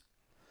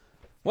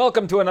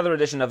Welcome to another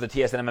edition of the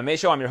TSN MMA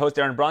Show. I'm your host,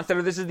 Aaron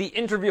Bronstetter. This is the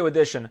interview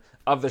edition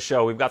of the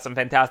show. We've got some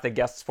fantastic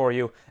guests for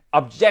you.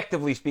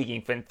 Objectively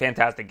speaking,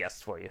 fantastic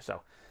guests for you. So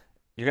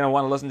you're going to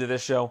want to listen to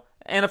this show.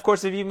 And of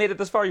course, if you made it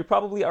this far, you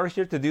probably are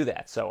here to do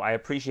that. So I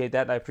appreciate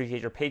that, and I appreciate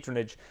your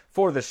patronage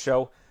for this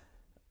show.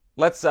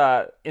 Let's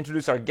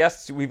introduce our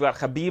guests. We've got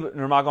Khabib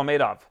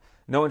Nurmagomedov.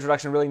 No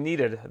introduction really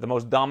needed. The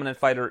most dominant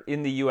fighter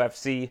in the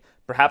UFC,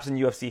 perhaps in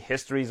UFC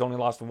history. He's only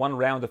lost one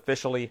round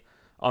officially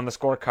on the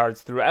scorecards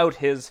throughout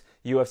his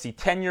UFC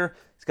tenure.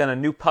 He's got a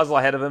new puzzle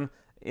ahead of him.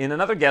 In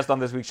another guest on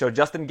this week's show,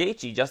 Justin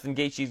Gaethje. Justin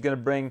Gaethje is going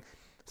to bring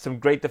some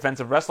great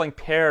defensive wrestling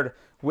paired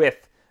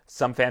with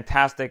some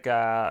fantastic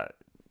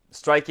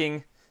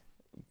striking,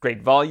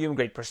 great volume,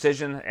 great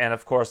precision, and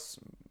of course,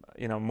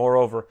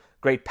 moreover,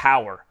 great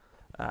power.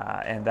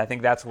 And I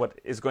think that's what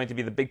is going to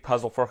be the big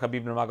puzzle for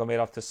Khabib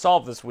Nurmagomedov to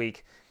solve this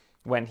week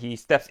when he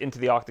steps into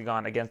the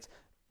octagon against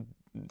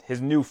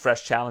his new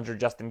fresh challenger,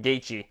 Justin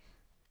Gaethje,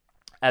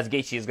 as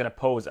Gaethje is going to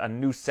pose a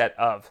new set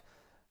of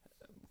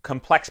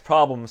complex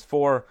problems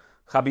for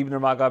Khabib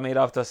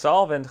Nurmagomedov to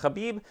solve. And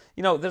Khabib,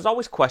 there's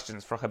always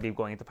questions for Khabib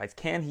going into fights.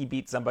 Can he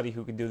beat somebody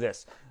who can do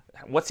this?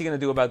 What's he going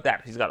to do about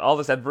that? He's got all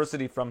this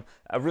adversity from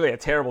really a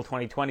terrible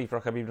 2020 for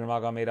Khabib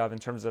Nurmagomedov in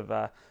terms of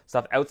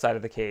stuff outside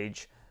of the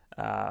cage,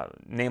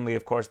 namely,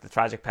 of course, the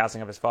tragic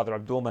passing of his father,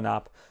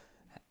 Abdulmanap.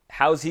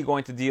 How's he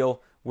going to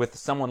deal with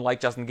someone like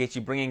Justin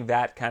Gaethje bringing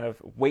that kind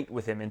of weight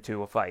with him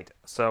into a fight?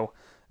 So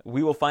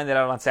we will find that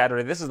out on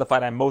Saturday. This is the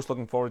fight I'm most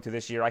looking forward to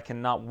this year. I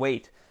cannot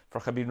wait for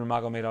Khabib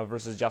Nurmagomedov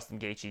versus Justin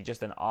Gaethje.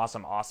 Just an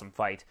awesome, awesome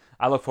fight.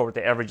 I look forward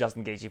to every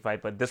Justin Gaethje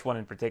fight, but this one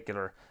in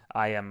particular,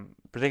 I am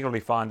particularly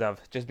fond of,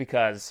 just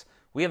because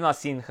we have not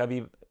seen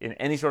Khabib in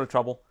any sort of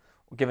trouble,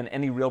 given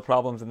any real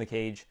problems in the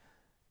cage.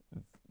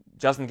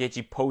 Justin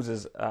Gaethje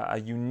poses a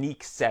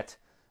unique set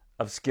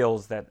of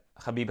skills that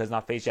Khabib has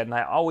not faced yet, and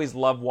I always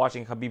love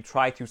watching Khabib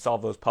try to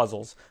solve those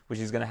puzzles, which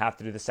he's going to have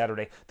to do this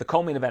Saturday. The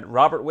co-main event,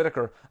 Robert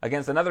Whittaker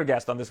against another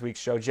guest on this week's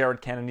show, Jared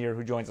Cannonier,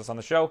 who joins us on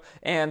the show.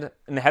 And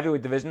in the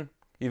heavyweight division,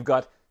 you've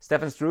got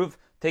Stefan Struve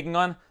taking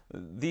on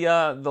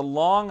the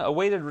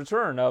long-awaited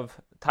return of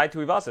Tai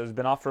Tuivasa, who's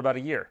been off for about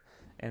a year.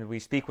 And we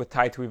speak with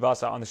Tai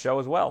Tuivasa on the show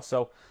as well.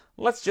 So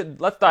let's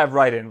dive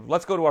right in.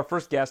 Let's go to our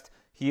first guest.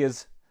 He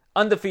is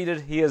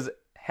undefeated. He is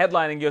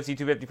headlining UFC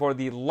 254,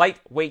 the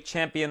lightweight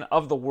champion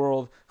of the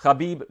world,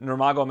 Khabib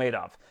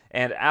Nurmagomedov.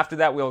 And after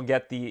that, we'll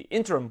get the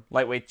interim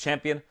lightweight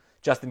champion,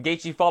 Justin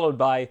Gaethje, followed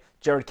by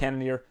Jared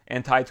Cannonier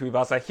and Tai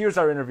Tuivasa. Here's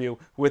our interview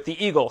with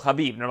the Eagle,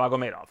 Khabib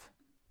Nurmagomedov.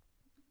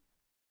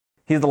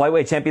 He's the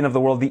lightweight champion of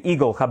the world, the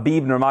Eagle,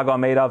 Khabib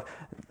Nurmagomedov.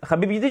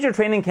 Khabib, you did your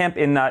training camp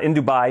in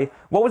Dubai.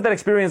 What was that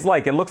experience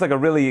like? It looks like a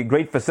really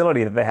great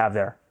facility that they have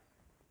there.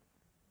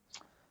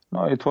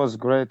 No, it was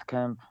great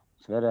camp.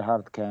 It's very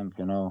hard camp,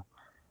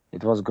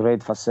 It was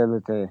great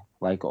facility,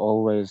 like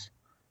always,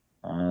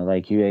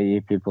 like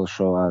UAE people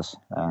show us,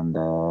 and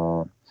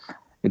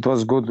it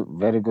was good,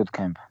 very good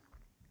camp.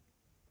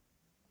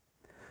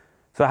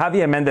 So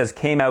Javier Mendez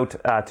came out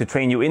to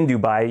train you in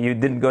Dubai. You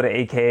didn't go to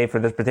AKA for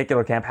this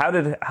particular camp. How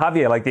did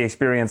Javier like the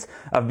experience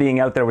of being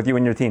out there with you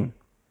and your team?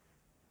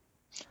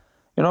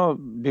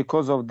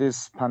 Because of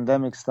this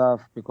pandemic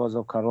stuff, because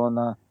of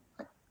Corona,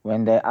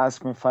 when they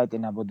asked me fight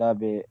in Abu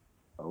Dhabi,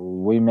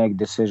 we make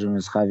decision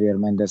with Javier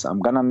Mendez.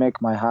 I'm gonna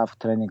make my half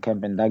training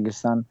camp in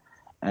Dagestan,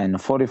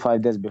 and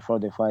 45 days before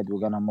the fight, we're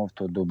gonna move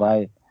to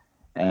Dubai,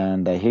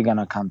 and he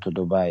gonna come to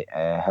Dubai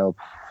help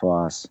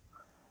for us.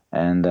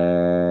 And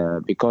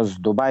because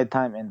Dubai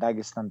time and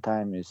Dagestan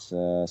time is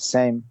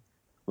same,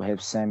 we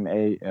have same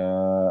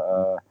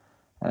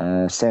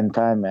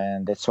time,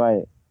 and that's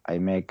why I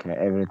make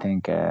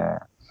everything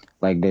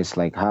like this,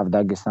 like half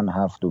Dagestan,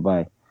 half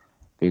Dubai,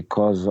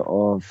 because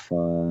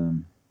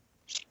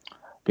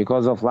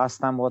of last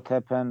time what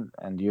happened,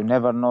 and you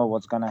never know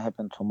what's going to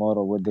happen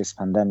tomorrow with this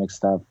pandemic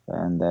stuff,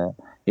 and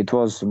it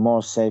was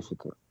more safety,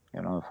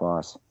 for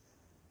us.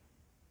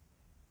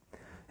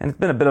 And it's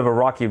been a bit of a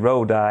rocky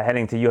road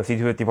heading to UFC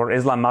 254.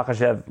 Islam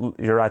Makhachev,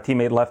 your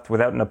teammate, left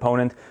without an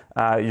opponent.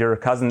 Your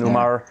cousin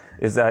Umar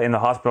is in the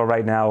hospital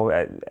right now.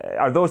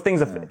 Are those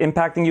things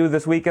impacting you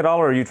this week at all,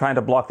 or are you trying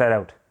to block that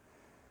out?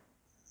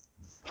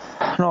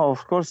 No,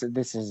 of course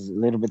this is a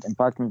little bit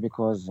impacting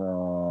because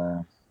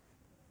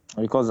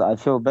I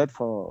feel bad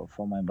for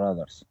my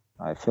brothers.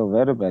 I feel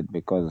very bad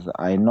because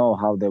I know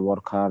how they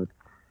work hard.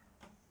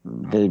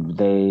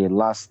 They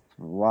last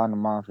 1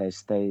 month, they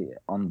stay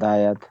on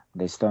diet,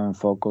 they stay on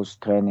focus,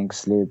 training,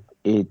 sleep,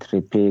 eat,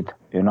 repeat,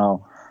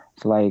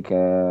 It's like,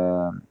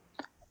 and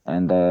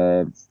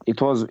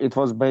it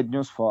was bad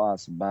news for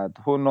us, but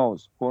who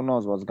knows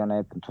what's going to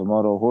happen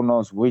tomorrow, who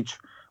knows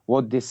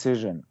what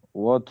decision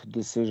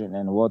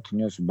and what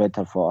news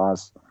better for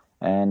us.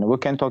 And we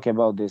can talk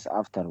about this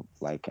after,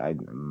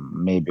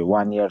 maybe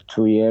 1 year,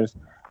 2 years.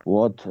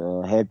 What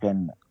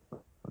happened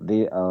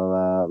the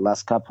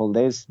last couple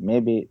days?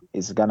 Maybe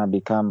it's gonna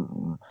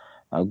become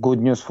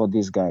good news for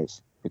these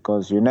guys,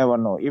 because you never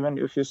know. Even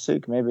if you're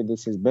sick, maybe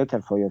this is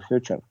better for your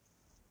future.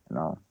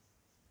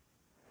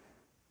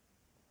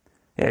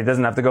 Yeah, he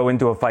doesn't have to go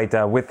into a fight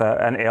with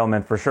an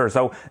ailment for sure.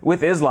 So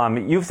with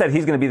Islam, you've said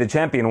he's going to be the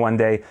champion one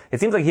day. It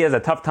seems like he has a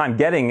tough time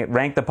getting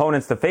ranked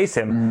opponents to face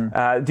him.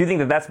 Do you think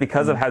that that's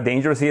because of how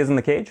dangerous he is in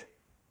the cage?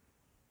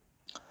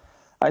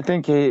 I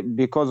think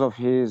because of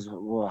his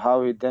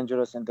how he's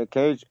dangerous in the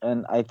cage,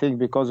 and I think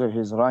because of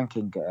his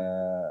ranking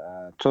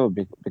too,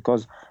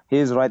 because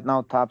he's right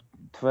now top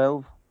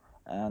 12,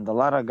 and a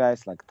lot of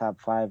guys like top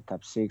 5,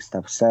 top 6,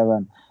 top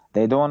 7,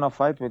 they don't want to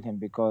fight with him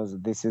because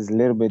this is a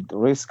little bit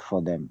risk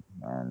for them,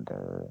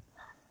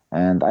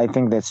 and I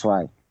think that's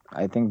why.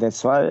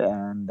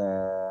 And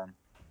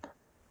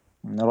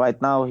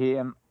right now he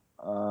in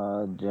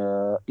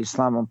the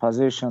Islam in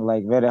position,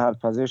 like very hard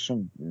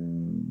position,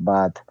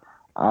 but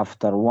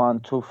after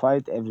 1-2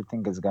 fight,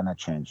 everything is gonna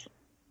change.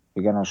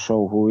 We're gonna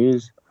show who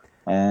is,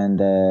 and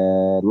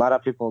a lot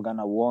of people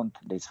gonna want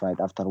this fight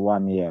after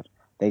 1 year.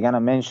 They're gonna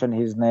mention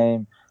his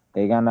name.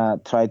 They're gonna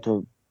try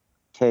to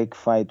take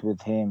fight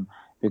with him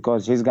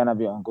because he's gonna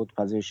be on good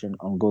position,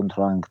 on good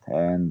ranked.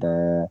 And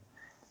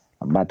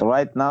but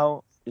right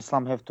now,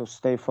 Islam have to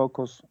stay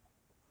focused,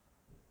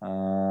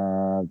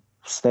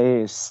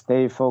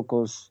 stay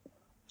focused,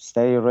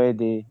 stay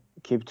ready,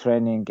 keep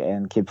training,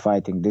 and keep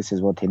fighting. This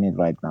is what he needs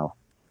right now.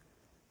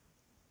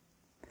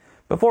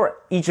 Before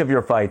each of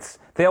your fights,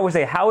 they always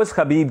say, how is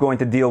Khabib going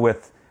to deal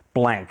with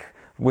blank?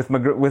 With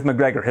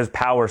McGregor, his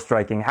power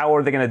striking? How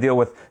are they going to deal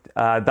with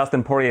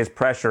Dustin Poirier's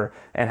pressure?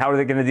 And how are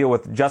they going to deal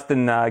with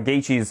Justin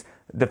Gaethje's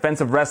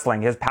defensive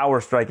wrestling, his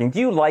power striking?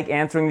 Do you like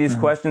answering these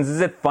questions? Is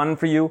it fun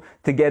for you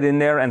to get in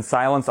there and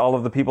silence all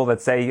of the people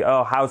that say,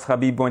 oh, how's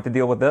Khabib going to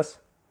deal with this?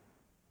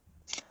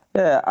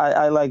 Yeah,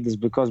 I like this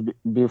because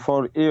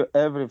before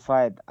every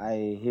fight,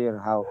 I hear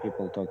how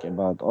people talk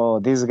about, oh,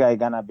 this guy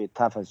gonna be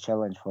toughest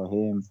challenge for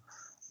him,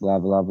 blah,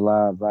 blah,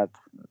 blah. But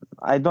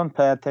I don't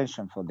pay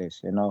attention for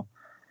this, you know.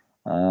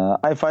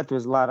 I fight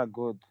with a lot of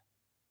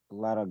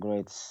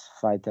great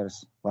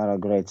fighters, a lot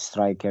of great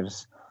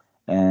strikers.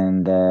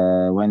 And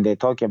when they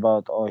talk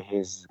about, oh,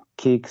 his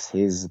kicks,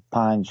 his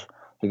punch,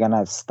 he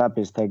gonna stop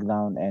his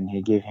takedown and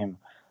he give him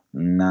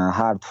a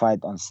hard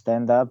fight on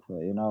stand-up,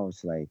 you know,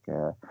 it's like...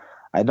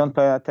 I don't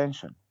pay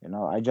attention, you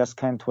know. I just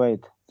can't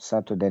wait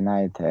Saturday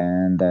night,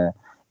 and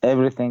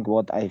everything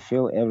what I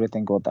feel,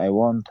 everything what I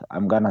want,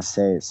 I'm gonna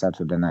say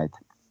Saturday night.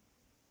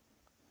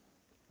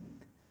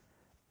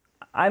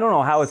 I don't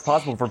know how it's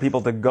possible for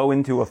people to go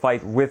into a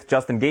fight with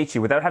Justin Gaethje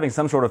without having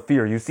some sort of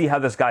fear. You see how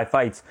this guy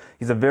fights.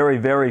 He's a very,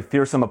 very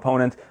fearsome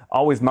opponent,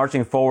 always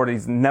marching forward.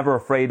 He's never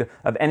afraid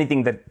of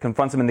anything that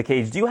confronts him in the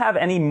cage. Do you have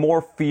any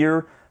more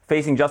fear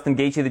facing Justin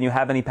Gaethje than you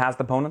have any past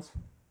opponents?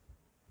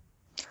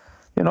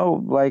 You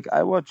know, like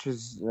I watch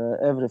his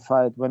every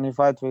fight. When he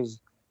fight with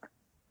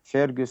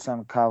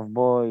Ferguson,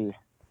 Cowboy,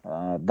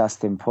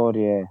 Dustin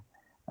Poirier,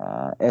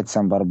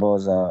 Edson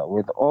Barboza,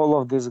 with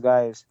all of these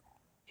guys,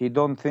 he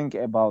don't think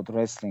about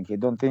wrestling. He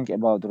don't think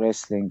about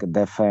wrestling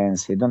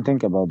defense. He don't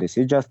think about this.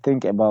 He just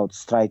think about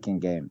striking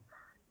game,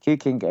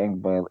 kicking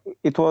and bell.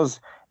 It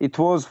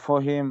was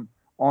for him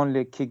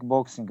only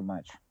kickboxing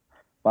match.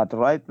 But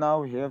right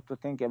now he have to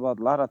think about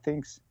a lot of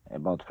things,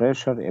 about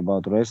pressure,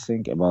 about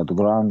wrestling, about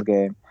ground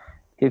game.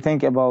 He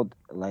think about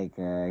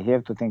he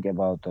have to think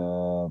about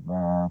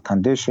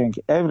conditioning,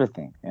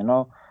 everything. You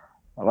know,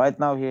 right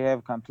now he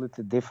have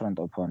completely different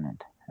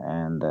opponent,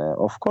 and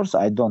of course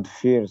I don't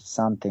fear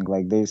something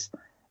like this,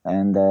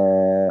 and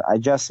I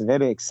just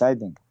very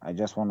exciting. I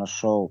just want to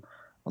show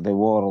the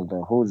world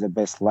who's the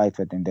best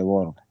lightweight in the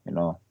world. You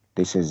know,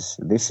 this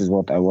is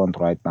what I want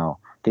right now.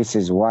 This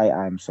is why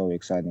I'm so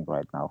excited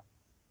right now.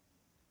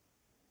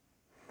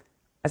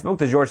 I spoke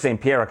to Georges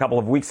St-Pierre a couple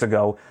of weeks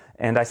ago,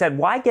 and I said,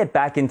 why get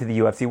back into the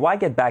UFC? Why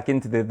get back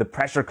into the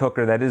pressure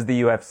cooker that is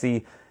the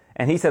UFC?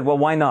 And he said, well,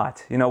 why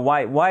not? You know,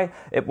 why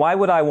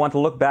would I want to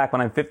look back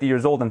when I'm 50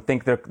 years old and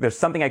think there's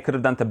something I could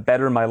have done to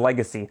better my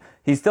legacy?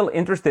 He's still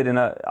interested in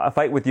a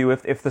fight with you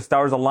if the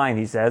stars align,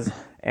 he says,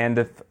 and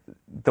if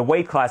the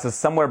weight class is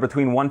somewhere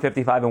between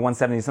 155 and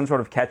 170, some sort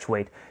of catch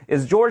weight.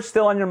 Is George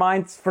still on your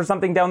mind for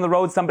something down the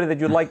road, somebody that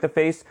you'd like to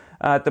face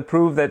to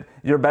prove that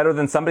you're better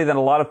than somebody that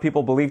a lot of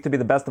people believe to be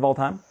the best of all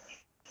time?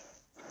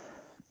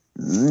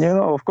 You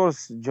know, of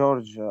course,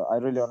 George, I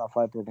really want to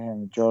fight with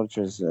him. George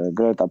is a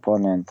great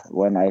opponent.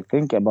 When I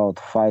think about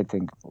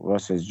fighting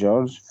versus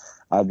George,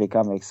 I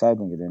become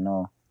excited, you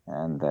know.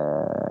 And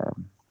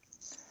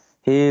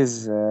he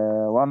is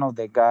one of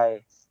the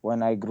guy,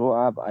 when I grew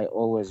up, I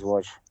always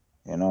watch,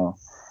 you know.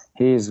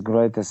 He is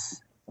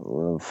greatest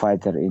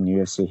fighter in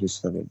UFC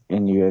history,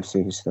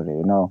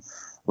 you know.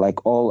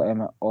 Like all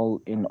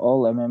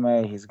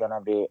MMA, he's going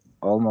to be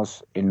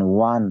almost in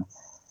one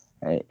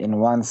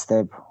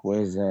step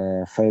with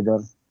Fedor,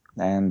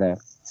 and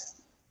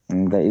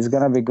it's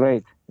gonna be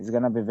great. It's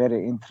gonna be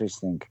very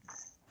interesting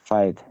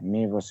fight,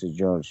 me versus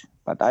George.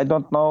 But I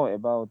don't know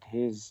about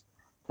his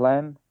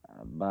plan.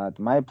 But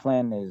my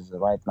plan is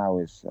right now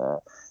is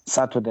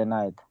Saturday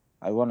night.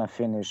 I wanna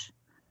finish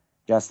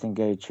Justin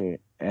Gaethje,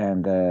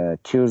 and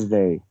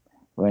Tuesday,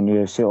 when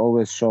UFC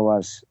always show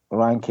us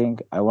ranking,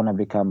 I wanna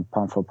become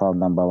pound for pound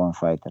 #1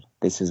 fighter.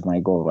 This is my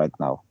goal right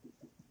now.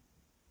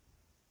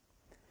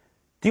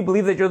 Do you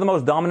believe that you're the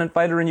most dominant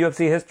fighter in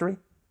UFC history?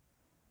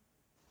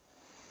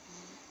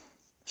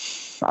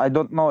 I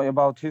don't know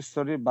about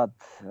history, but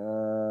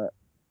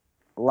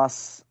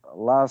last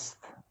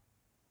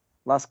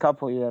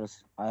couple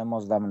years, I am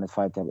most dominant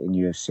fighter in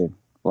UFC.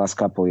 Last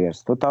couple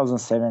years,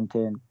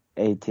 2017,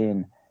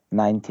 18,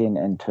 19,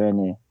 and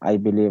 20, I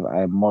believe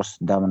I am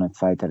most dominant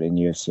fighter in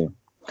UFC.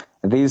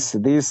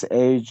 This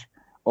age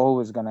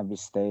always gonna be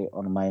stay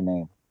on my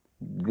name.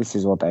 This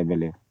is what I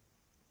believe.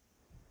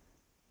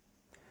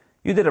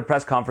 You did a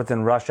press conference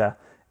in Russia,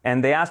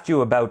 and they asked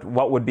you about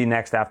what would be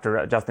next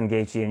after Justin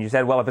Gaethje, and you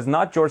said, well, if it's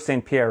not Georges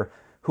St-Pierre,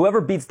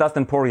 whoever beats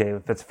Dustin Poirier,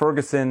 if it's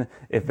Ferguson,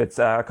 if it's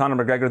Conor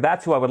McGregor,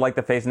 that's who I would like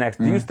to face next.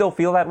 Do you still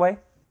feel that way?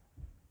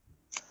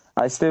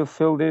 I still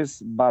feel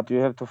this, but you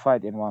have to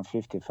fight in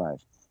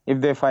 155.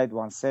 If they fight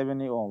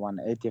 170 or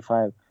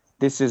 185,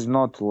 this is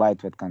not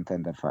lightweight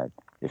contender fight.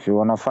 If you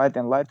want to fight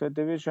in lightweight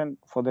division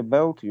for the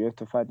belt, you have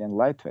to fight in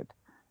lightweight.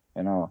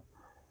 You know,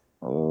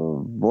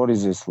 what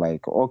is this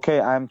like?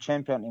 Okay, I'm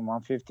champion in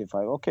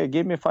 155. Okay,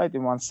 give me fight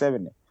in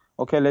 170.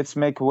 Okay, let's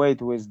make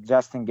weight with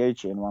Justin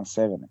Gaethje in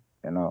 170.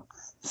 You know,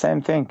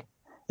 same thing.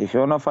 If you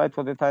want to fight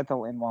for the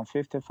title in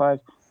 155,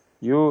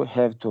 you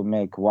have to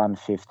make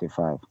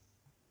 155.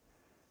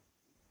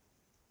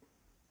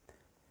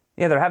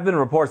 Yeah, there have been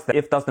reports that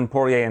if Dustin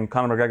Poirier and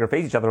Conor McGregor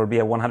face each other, it would be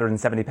at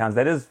 170 pounds.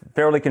 That is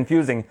fairly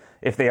confusing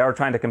if they are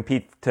trying to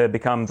compete to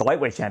become the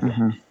lightweight champion.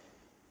 Mm-hmm.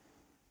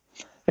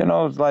 You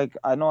know, it's like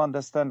I don't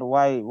understand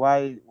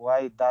why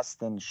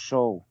Dustin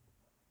show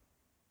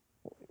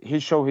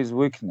his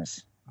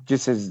weakness.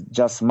 This is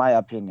just my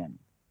opinion.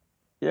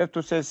 You have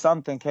to say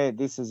something. Hey,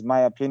 this is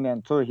my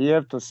opinion too. He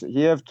have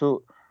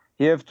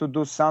to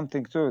do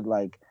something too.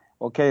 Like,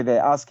 okay, they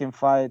ask him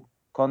fight.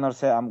 Conor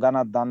say, I'm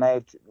gonna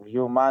donate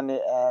you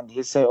money, and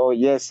he say, oh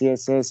yes,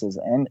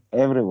 and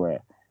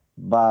everywhere.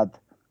 But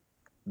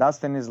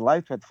Dustin is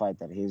lightweight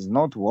fighter. He's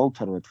not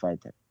welterweight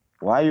fighter.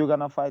 Why are you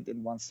gonna fight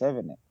in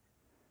 170?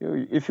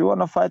 If you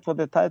want to fight for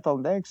the title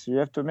next, you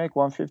have to make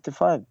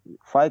 155.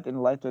 Fight in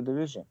lightweight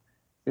division.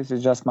 This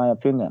is just my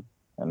opinion,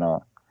 you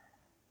know.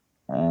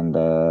 And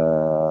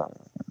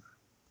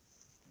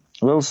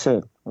we'll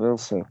see.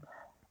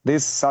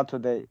 This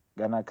Saturday,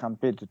 gonna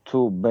compete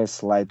two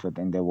best lightweight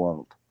in the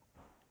world.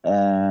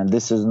 And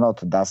this is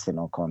not Dustin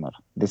O'Connor.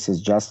 This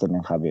is Justin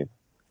and Khabib.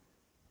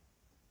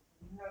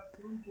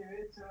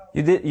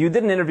 You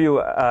did an interview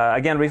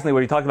again recently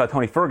where you talked about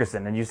Tony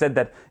Ferguson, and you said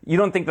that you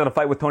don't think that a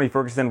fight with Tony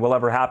Ferguson will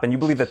ever happen. You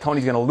believe that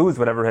Tony's going to lose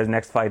whatever his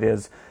next fight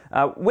is.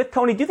 With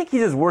Tony, do you think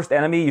he's his worst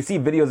enemy? You see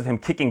videos of him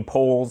kicking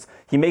poles.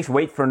 He makes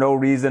weight for no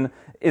reason.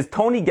 Is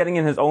Tony getting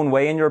in his own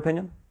way, in your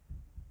opinion?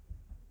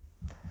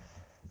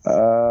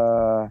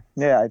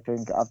 Yeah, I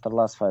think after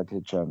last fight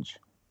he changed.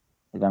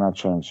 He's gonna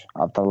change.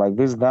 After like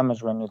this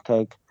damage when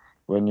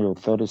you're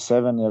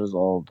 37 years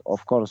old,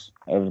 of course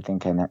everything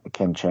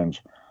can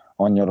change.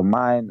 On your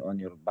mind, on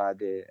your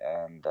body,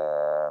 and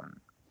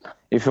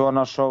if you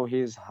wanna show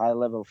he's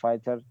high-level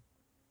fighter,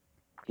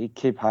 he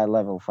keep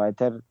high-level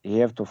fighter. He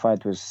have to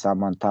fight with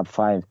someone top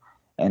 5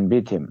 and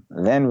beat him.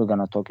 Then we're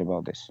gonna talk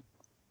about this.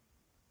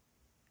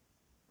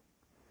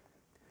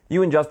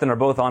 You and Justin are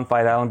both on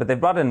Fight Island, but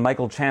they've brought in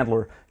Michael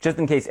Chandler just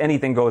in case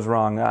anything goes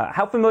wrong.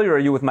 How familiar are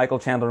you with Michael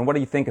Chandler, and what do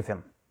you think of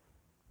him?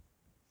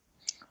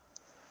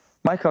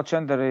 Michael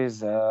Chandler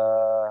is.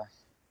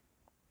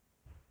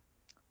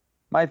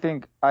 I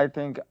think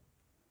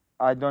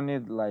I don't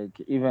need like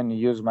even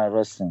use my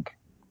wrestling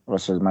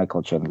versus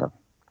Michael Chandler.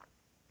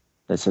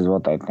 This is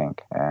what I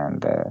think,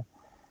 and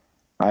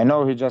I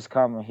know he just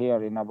come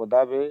here in Abu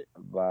Dhabi,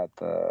 but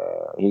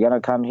he gonna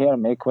come here,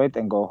 make weight,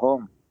 and go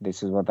home.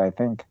 This is what I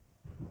think.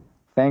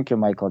 Thank you,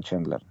 Michael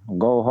Chandler.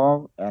 Go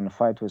home and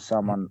fight with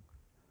someone,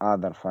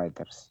 other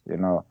fighters. You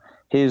know,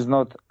 he is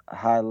not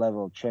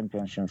high-level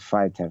championship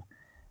fighter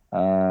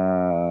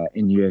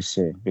in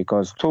UFC,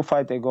 because 2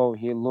 fights ago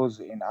he lose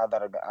in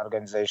other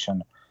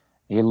organization.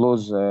 He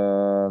lose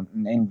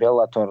in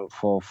Bellator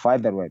for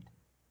featherweight.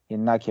 He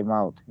knock him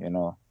out, you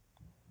know.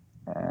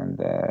 And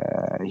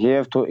he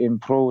have to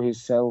improve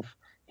himself.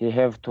 He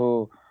have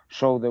to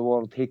show the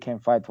world he can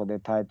fight for the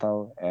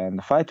title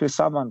and fight with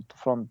someone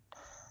from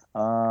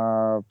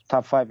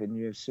top 5 in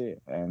UFC.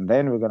 And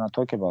then we're going to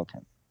talk about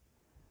him.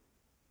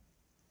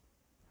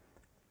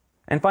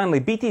 And finally,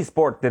 BT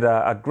Sport did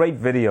a great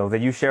video that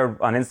you shared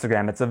on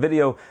Instagram. It's a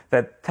video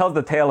that tells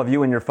the tale of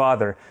you and your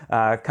father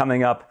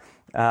coming up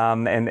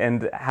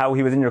and how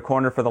he was in your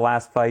corner for the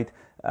last fight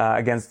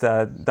against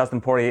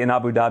Dustin Poirier in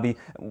Abu Dhabi.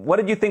 What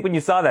did you think when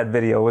you saw that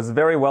video? It was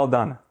very well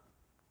done.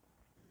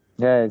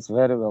 Yeah, it's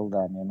very well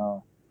done, you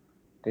know.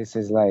 This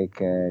is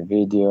like a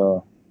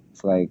video.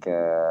 It's like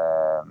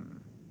a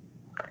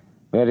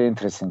very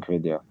interesting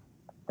video.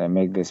 They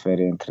make this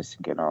very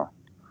interesting, you know.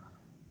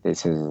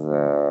 This is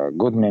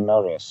good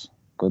memories.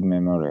 Good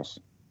memories.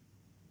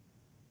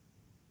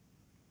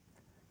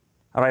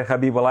 All right,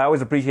 Khabib. Well, I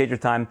always appreciate your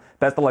time.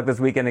 Best of luck this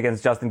weekend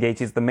against Justin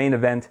Gaethje. It's the main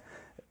event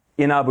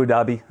in Abu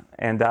Dhabi,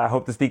 and I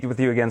hope to speak with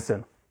you again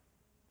soon.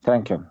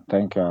 Thank you.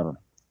 Thank you, Aaron.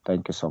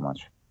 Thank you so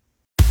much.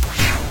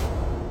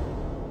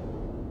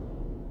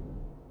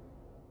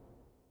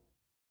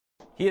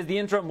 He is the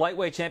interim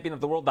lightweight champion of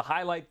the world. The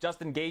highlight,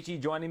 Justin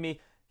Gaethje, joining me.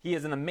 He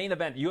is in the main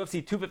event,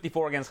 UFC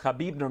 254 against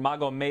Khabib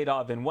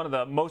Nurmagomedov in one of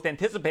the most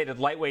anticipated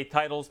lightweight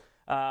titles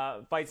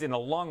fights in a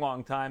long,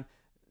 long time.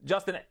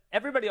 Justin,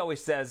 everybody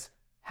always says,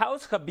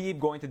 how's Khabib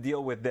going to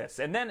deal with this?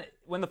 And then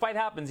when the fight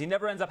happens, he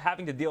never ends up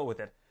having to deal with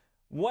it.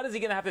 What is he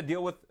going to have to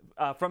deal with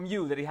from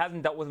you that he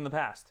hasn't dealt with in the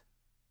past?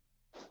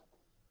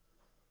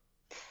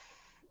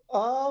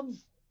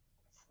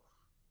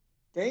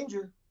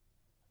 Danger.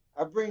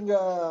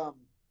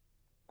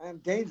 I am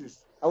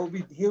dangerous.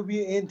 He'll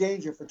be in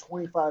danger for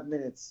 25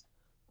 minutes.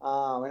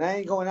 And I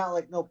ain't going out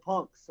like no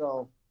punk.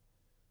 So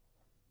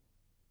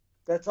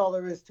that's all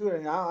there is to it.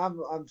 And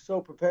I'm so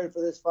prepared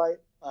for this fight.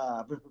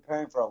 I've been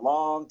preparing for a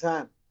long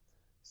time.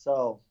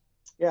 So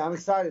yeah, I'm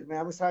excited, man.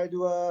 I'm excited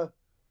to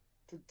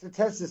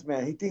test this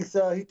man. He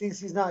thinks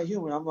he's not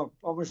human. I'm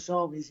gonna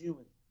show him he's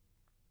human.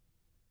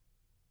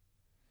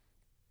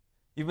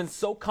 You've been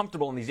so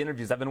comfortable in these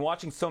interviews. I've been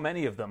watching so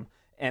many of them,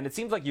 and it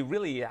seems like you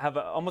really have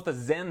almost a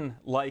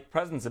Zen-like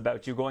presence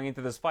about you going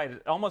into this fight.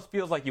 It almost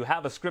feels like you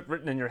have a script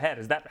written in your head.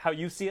 Is that how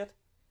you see it?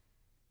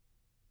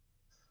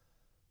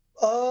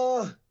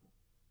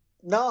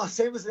 No,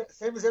 same as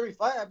every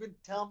fight. I've been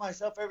telling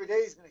myself every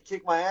day he's gonna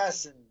kick my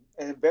ass and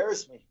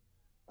embarrass me.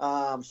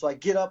 So I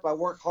get up, I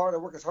work hard, I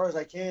work as hard as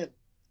I can.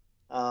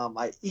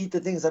 I eat the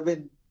things I've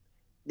been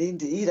needing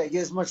to eat. I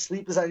get as much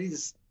sleep as I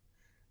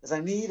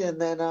need, and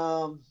then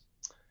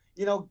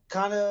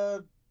kind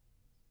of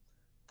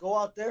go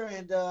out there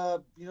and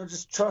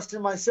just trust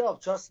in myself,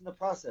 trust in the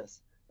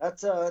process.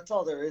 That's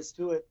all there is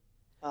to it.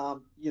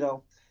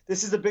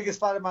 This is the biggest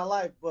fight of my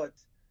life, but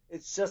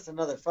it's just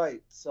another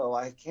fight, so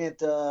I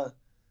can't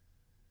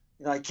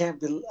I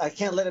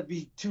can't let it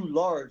be too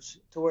large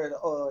to where it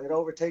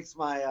overtakes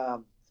my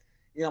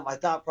my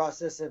thought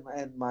process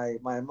and my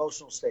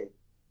emotional state.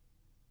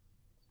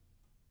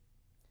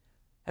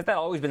 Has that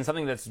always been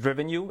something that's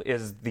driven you?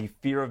 Is the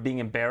fear of being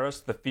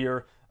embarrassed, the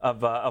fear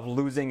of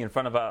losing in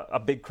front of a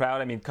big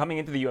crowd? I mean, coming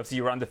into the UFC,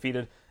 you were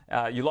undefeated.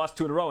 You lost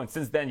 2 in a row, and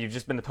since then you've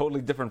just been a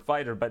totally different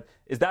fighter. But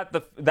is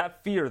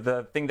that fear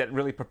the thing that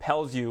really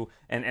propels you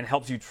and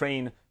helps you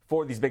train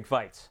for these big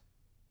fights?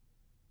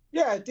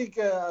 Yeah, I think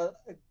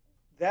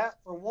that,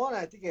 for one,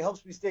 I think it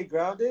helps me stay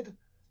grounded.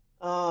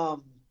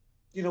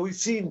 We've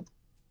seen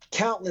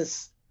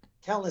countless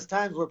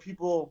times where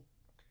people,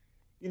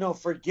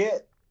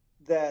 forget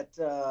that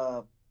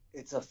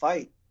it's a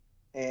fight,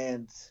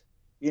 and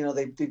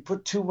they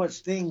put too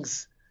much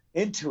things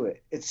into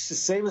it. It's the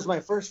same as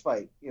my first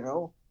fight.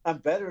 I'm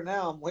better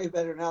now. I'm way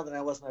better now than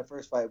I was my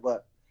first fight,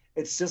 but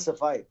it's just a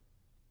fight.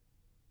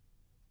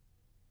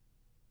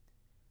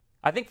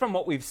 I think from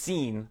what we've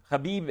seen,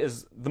 Khabib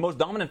is the most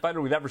dominant fighter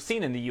we've ever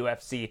seen in the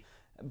UFC.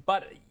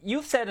 But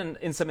you've said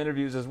in some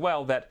interviews as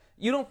well that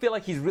you don't feel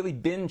like he's really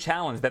been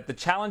challenged, that the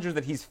challengers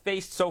that he's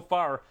faced so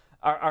far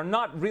are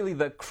not really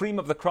the cream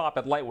of the crop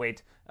at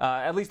lightweight,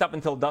 at least up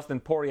until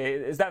Dustin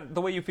Poirier. Is that the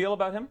way you feel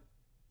about him?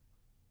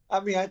 I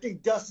mean, I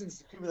think Dustin's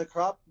the cream of the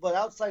crop, but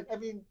outside,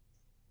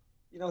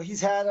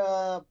 he's had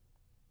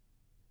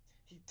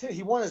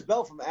he won his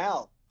belt from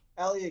Ali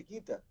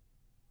Iaquinta.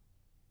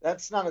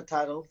 That's not a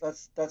title.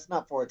 That's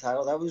not for a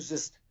title. That was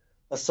just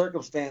a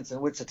circumstance in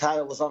which the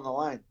title was on the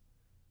line.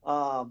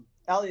 Ali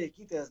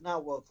Iaquinta is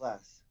not world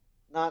class,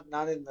 not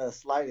in the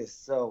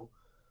slightest. So,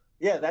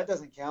 yeah, that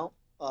doesn't count.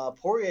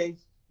 Poirier,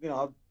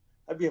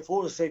 I'd be a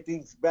fool to say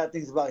bad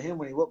things about him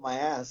when he whooped my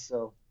ass.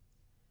 So,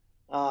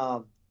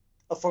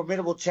 a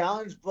formidable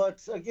challenge,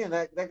 but again,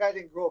 that guy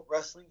didn't grow up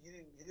wrestling.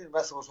 He didn't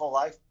wrestle his whole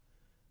life.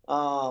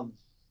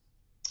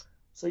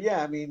 So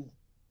yeah, I mean,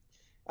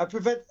 I'm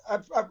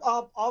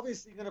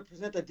obviously going to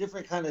present a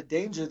different kind of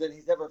danger than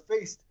he's ever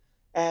faced,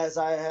 as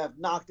I have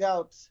knocked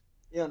out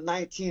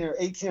 19 or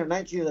 18 or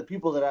 19 of the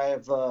people that I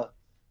have out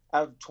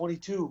of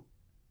 22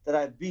 that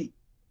I've beat.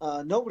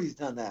 Nobody's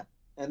done that,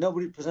 and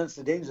nobody presents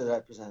the danger that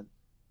I present.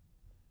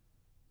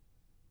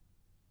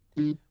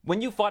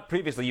 When you fought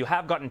previously, you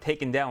have gotten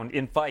taken down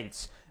in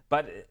fights,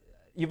 but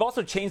you've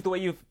also changed the way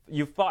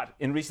you've fought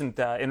in recent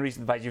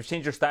fights. You've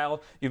changed your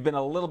style. You've been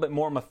a little bit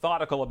more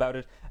methodical about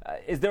it.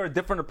 Is there a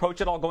different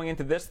approach at all going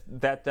into this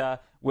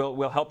that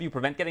will help you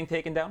prevent getting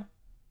taken down?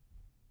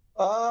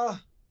 Going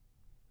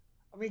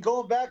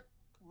back,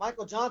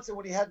 Michael Johnson,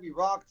 when he had me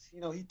rocked,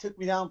 he took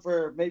me down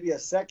for maybe a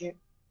second.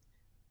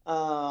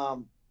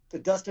 The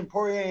Dustin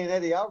Poirier and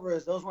Eddie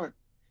Alvarez, those weren't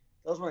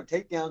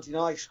takedowns.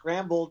 I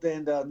scrambled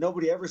and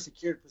nobody ever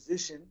secured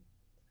position.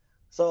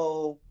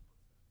 So,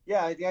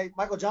 yeah,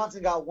 Michael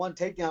Johnson got one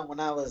takedown when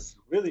I was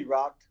really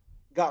rocked,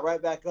 got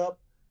right back up.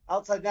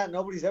 Outside that,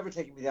 nobody's ever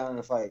taken me down in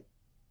a fight.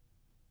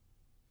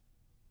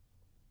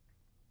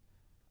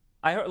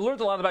 I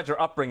learned a lot about your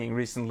upbringing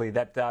recently,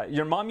 that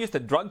your mom used to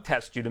drug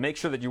test you to make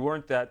sure that you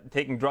weren't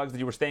taking drugs, that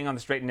you were staying on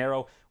the straight and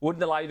narrow,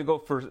 wouldn't allow you to go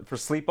for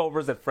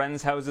sleepovers at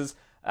friends' houses.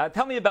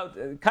 Tell me about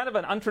kind of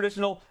an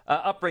untraditional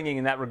upbringing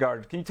in that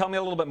regard. Can you tell me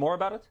a little bit more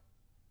about it?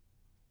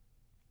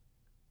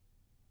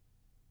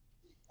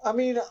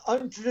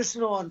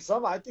 Untraditional on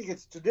some. I think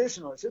it's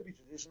traditional. It should be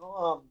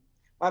traditional.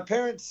 My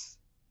parents,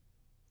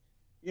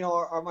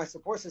 are my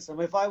support system.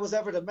 If I was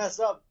ever to mess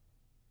up,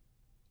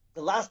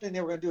 the last thing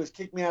they were going to do is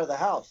kick me out of the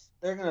house.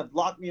 They're going to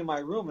lock me in my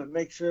room and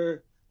make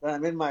sure that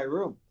I'm in my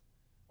room.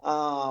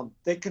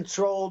 They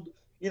controlled,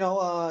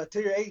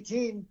 till you're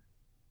 18,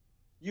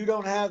 you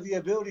don't have the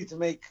ability to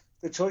make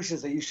the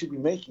choices that you should be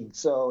making.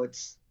 So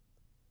it's,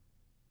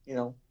 you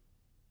know,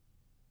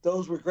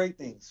 those were great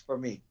things for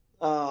me.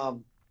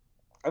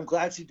 I'm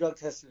glad she drug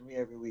tested me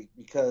every week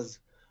because,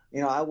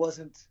 I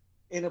wasn't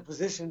in a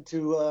position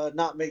to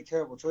not make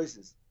terrible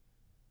choices.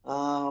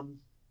 Um,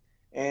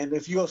 and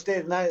if you go stay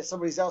at night at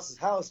somebody else's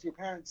house, your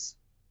parents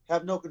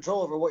have no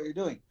control over what you're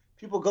doing.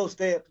 People go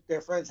stay at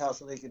their friend's house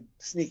so they can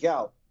sneak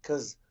out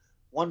because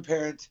one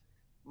parent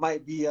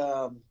might be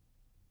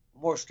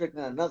more strict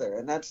than another,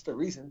 and that's the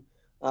reason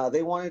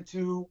they wanted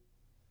to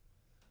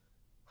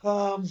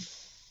um,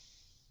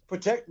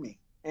 protect me,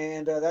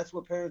 and that's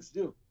what parents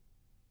do.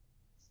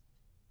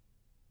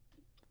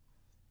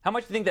 How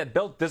much do you think that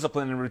built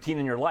discipline and routine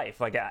in your life?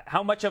 Like,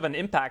 how much of an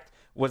impact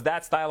was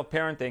that style of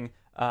parenting?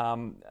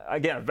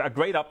 Again, a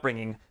great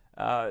upbringing.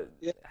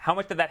 Yeah, How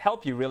much did that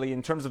help you, really,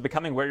 in terms of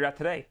becoming where you're at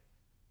today?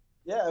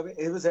 yeah. I mean,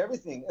 it was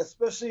everything.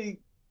 Especially,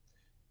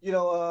 you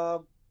know, uh,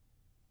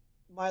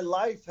 my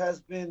life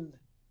has been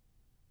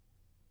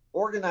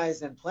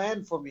organized and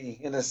planned for me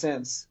in a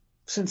sense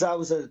since I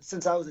was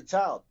a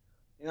child.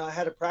 I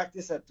had to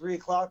practice at 3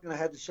 o'clock and I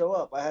had to show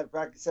up. I had to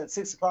practice at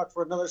 6 o'clock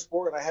for another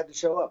sport and I had to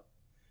show up.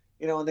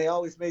 And they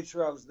always made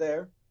sure I was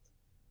there.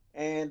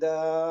 And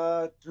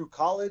through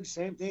college,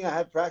 same thing. I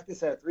had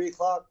practice at 3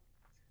 o'clock,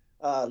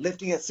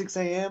 lifting at 6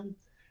 a.m.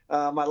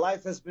 My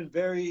life has been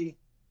very,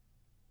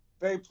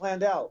 very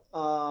planned out.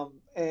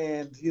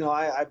 And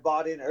I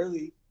bought in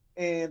early,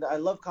 and I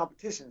love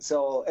competition.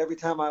 So every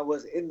time I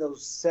was in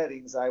those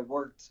settings, I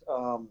worked,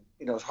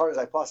 as hard as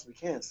I possibly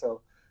can.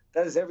 So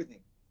that is everything.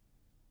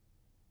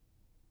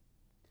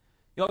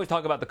 You always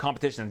talk about the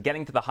competition,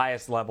 getting to the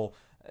highest level.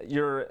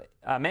 Your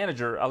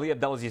manager, Ali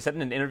Abdelaziz, said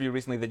in an interview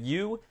recently that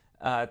you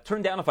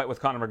turned down a fight with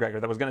Conor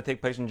McGregor that was going to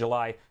take place in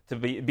July to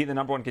be the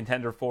number one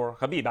contender for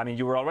Khabib. I mean,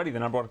 you were already the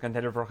number one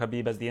contender for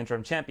Khabib as the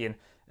interim champion.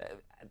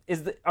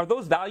 Are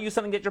those values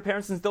something that your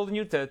parents instilled in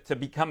you to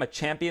become a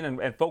champion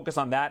and focus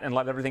on that and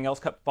let everything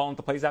else fall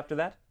into place after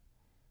that?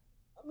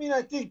 I mean,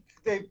 I think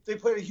they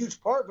played a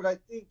huge part, but I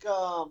think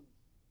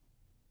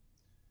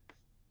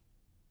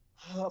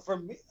for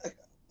me,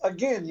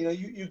 again,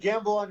 you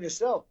gamble on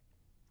yourself.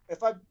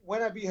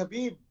 When I beat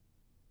Habib,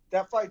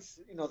 that fight's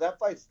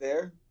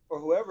there for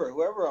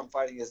whoever I'm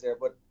fighting is there.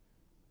 But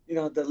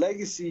the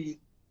legacy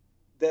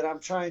that I'm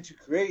trying to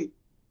create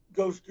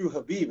goes through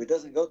Habib. It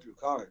doesn't go through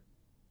Conor.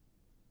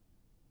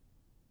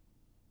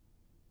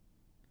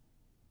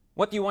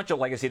 What do you want your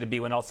legacy to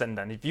be when all's said and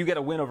done? If you get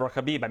a win over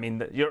Khabib, I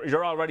mean,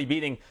 you're already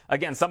beating,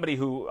 again, somebody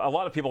who a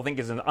lot of people think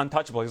is an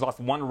untouchable. He's lost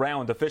one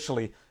round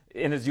officially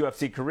in his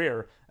UFC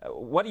career.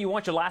 What do you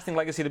want your lasting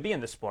legacy to be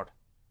in this sport?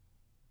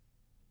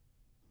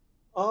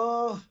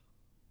 Uh,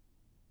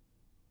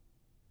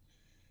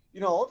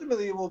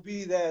 ultimately it will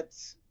be that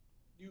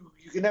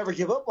you can never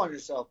give up on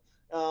yourself.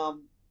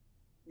 Um,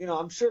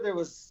 I'm sure there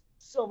was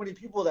so many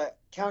people that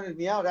counted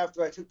me out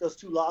after I took those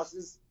two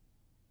losses,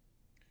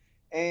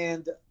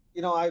 and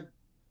I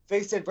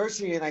faced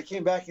adversity and I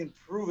came back and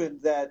proven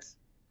that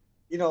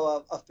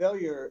a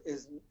failure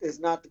is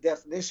not the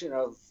definition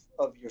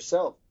of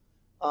yourself.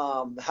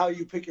 How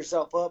you pick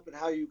yourself up and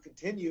how you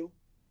continue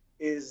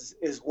is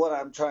what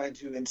I'm trying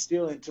to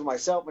instill into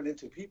myself and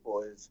into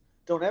people is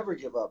don't ever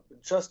give up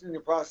and trust in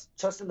your process,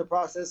 trust in the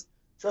process,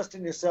 trust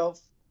in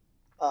yourself,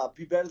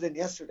 be better than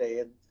yesterday.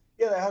 And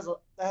yeah, that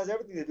has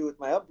everything to do with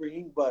my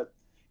upbringing, but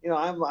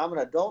I'm an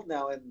adult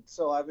now, and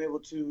so I'm able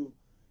to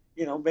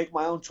make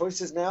my own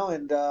choices now,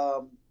 and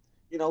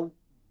you know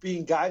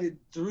being guided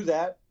through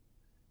that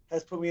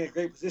has put me in a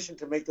great position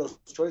to make those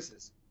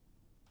choices.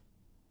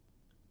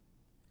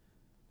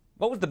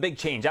 What was the big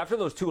change after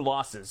those two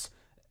losses?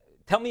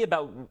 Tell me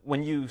about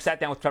when you sat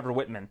down with Trevor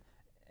Whitman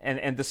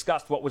and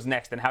discussed what was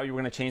next and how you were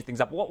going to change things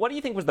up. What do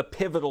you think was the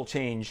pivotal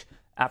change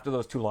after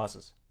those two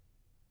losses?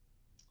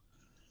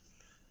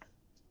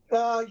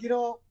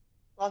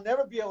 I'll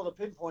never be able to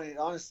pinpoint it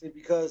honestly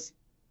because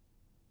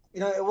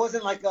it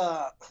wasn't like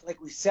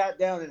we sat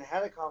down and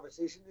had a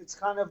conversation. It's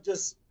kind of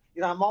just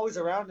I'm always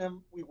around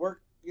him. We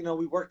work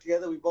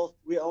together.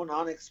 We own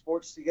Onyx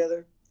Sports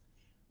together.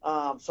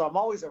 So I'm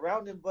always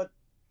around him. But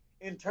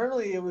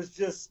internally, it was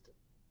just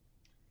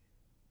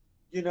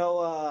you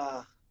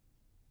know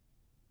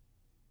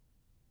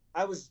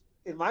I was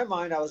in my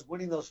mind I was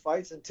winning those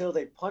fights until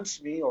they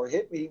punched me or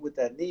hit me with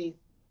that knee.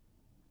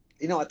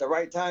 At the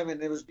right time, and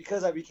it was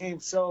because I became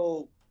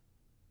so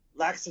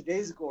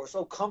lackadaisical or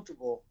so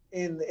comfortable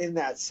in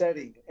that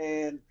setting.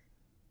 And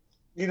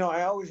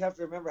I always have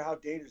to remember how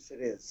dangerous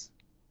it is,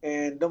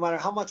 and no matter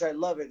how much I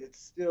love it, it's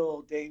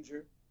still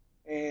danger.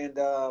 And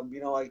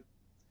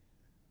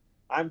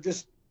I'm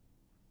just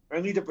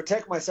I need to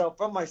protect myself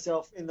from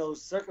myself in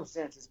those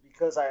circumstances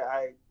because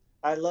I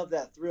love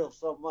that thrill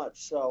so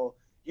much. So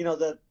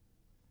that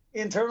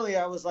internally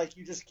I was like,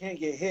 you just can't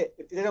get hit.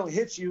 If they don't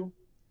hit you,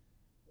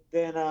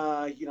 then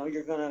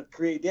you're going to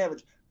create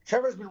damage.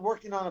 Trevor's been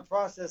working on a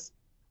process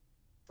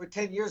for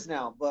 10 years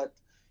now, but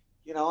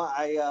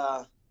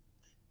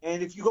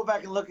and if you go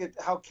back and look at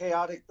how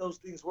chaotic those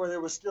things were,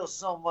 there was still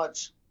so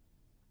much.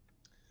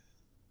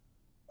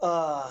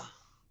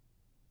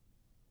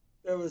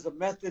 There was a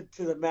method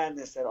to the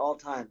madness at all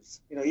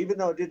times. Even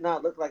though it did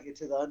not look like it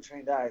to the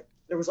untrained eye,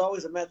 there was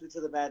always a method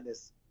to the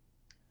madness.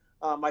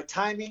 My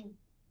timing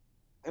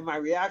and my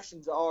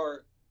reactions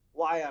are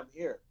why I'm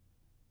here.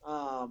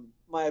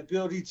 My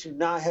ability to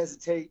not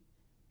hesitate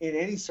in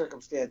any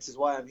circumstance is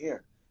why I'm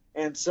here.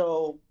 And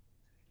so,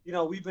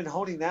 we've been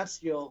honing that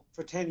skill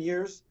for 10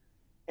 years.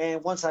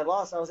 And once I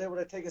lost, I was able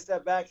to take a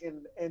step back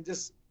and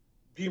just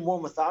be more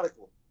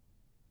methodical.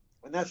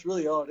 And that's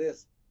really all it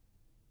is.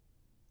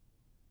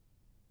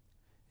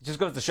 It just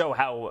goes to show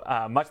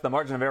how much the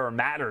margin of error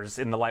matters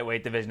in the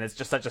lightweight division. It's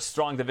just such a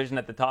strong division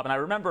at the top. And I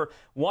remember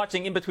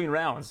watching in between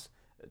rounds,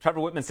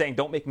 Trevor Wittman saying,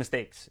 "Don't make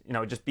mistakes.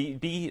 Just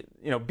be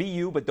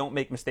you, but don't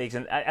make mistakes."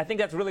 And I think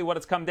that's really what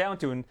it's come down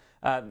to. And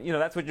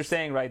that's what you're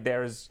saying right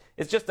there. It's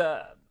just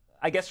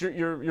I guess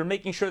you're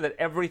making sure that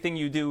everything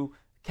you do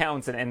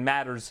counts and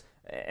matters.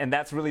 And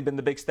that's really been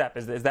the big step.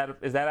 Is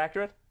that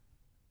accurate?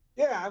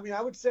 Yeah, I mean,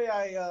 I would say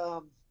I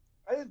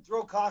didn't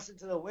throw caution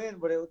to the wind,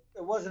 but it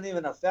wasn't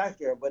even a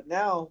factor. But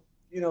now,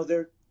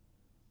 they're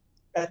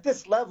at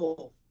this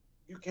level,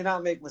 you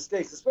cannot make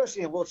mistakes,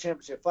 especially in world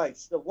championship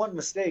fights. The one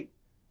mistake,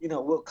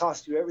 will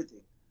cost you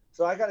everything.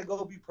 So I got to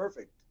go be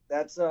perfect.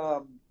 That's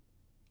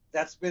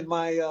been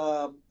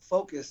my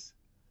focus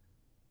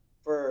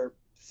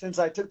since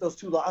I took those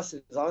 2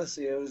 losses.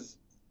 Honestly, it was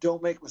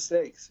don't make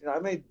mistakes. I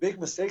made big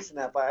mistakes in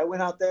that fight. I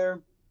went out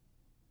there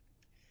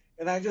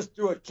and I just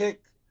threw a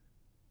kick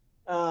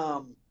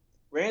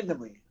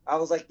randomly. I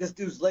was like, this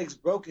dude's leg's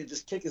broken,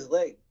 just kick his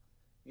leg,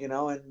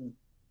 and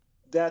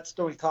that's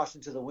throwing caution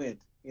to the wind.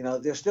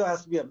 There still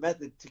has to be a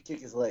method to kick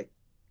his leg.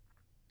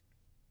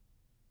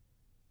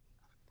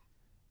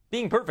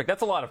 Being perfect,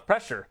 that's a lot of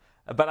pressure.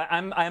 But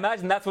I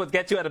imagine that's what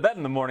gets you out of bed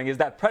in the morning, is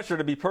that pressure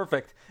to be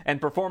perfect and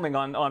performing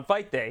on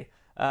fight day.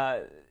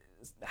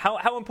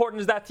 How important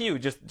is that to you?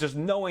 Just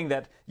knowing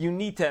that you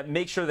need to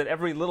make sure that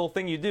every little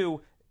thing you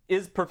do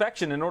is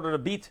perfection in order to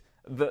beat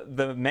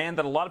the man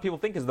that a lot of people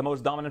think is the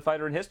most dominant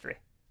fighter in history.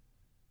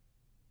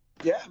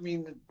 Yeah, I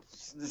mean,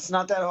 it's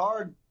not that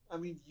hard. I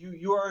mean,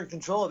 you are in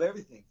control of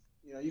everything.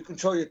 You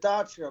control your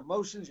thoughts, your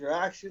emotions, your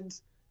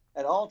actions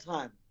at all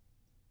times.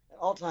 At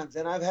all times.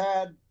 And I've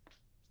had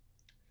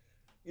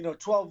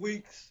 12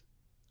 weeks.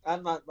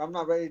 I'm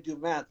not ready to do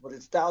math, but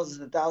it's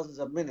thousands and thousands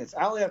of minutes.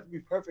 I only have to be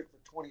perfect for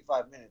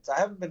 25 minutes. I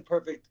haven't been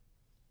perfect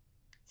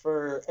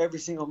for every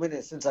single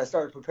minute since I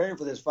started preparing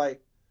for this fight,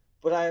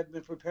 but I have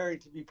been preparing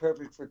to be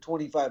perfect for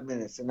 25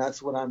 minutes, and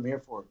that's what I'm here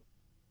for.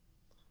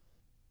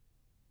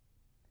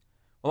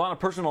 Well, on a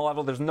personal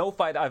level, there's no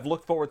fight I've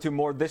looked forward to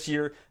more this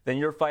year than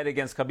your fight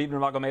against Khabib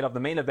Nurmagomedov, the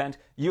main event,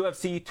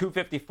 UFC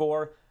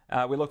 254.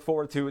 We look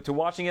forward to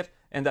watching it,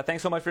 and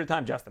thanks so much for your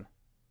time, Justin.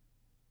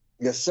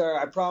 Yes, sir.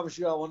 I promise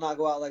you I will not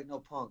go out like no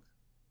punk.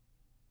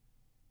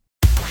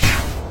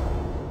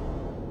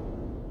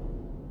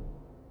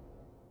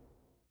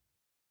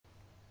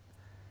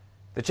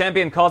 The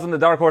champion calls him the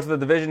dark horse of the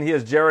division. He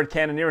is Jared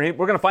Cannonier.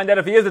 We're going to find out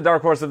if he is the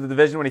dark horse of the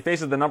division when he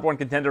faces the number 1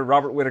 contender,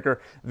 Robert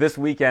Whittaker, this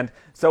weekend.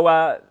 So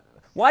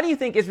why do you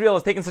think Israel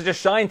has taken such a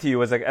shine to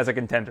you as a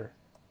contender?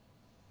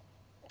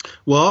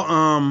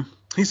 Well,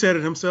 he said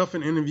it himself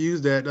in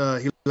interviews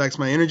that he likes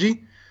my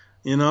energy,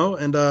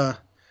 and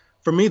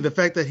for me, the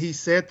fact that he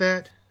said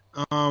that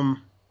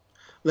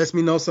lets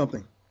me know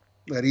something,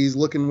 that he's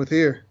looking with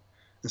here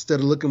instead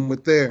of looking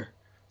with there.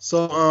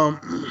 So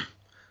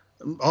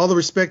all the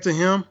respect to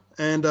him,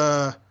 and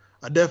I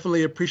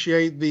definitely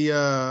appreciate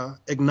the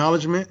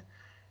acknowledgement.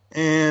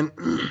 And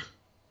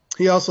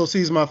he also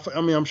sees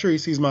I'm sure he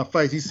sees my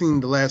fights. He's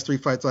seen the last 3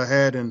 fights I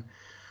had, and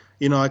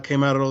I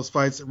came out of those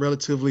fights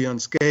relatively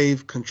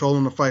unscathed,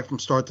 controlling the fight from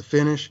start to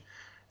finish,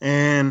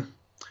 and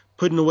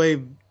putting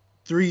away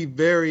 3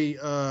 very,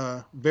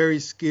 very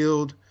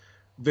skilled,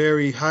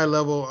 very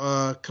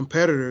high-level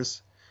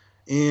competitors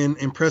in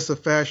impressive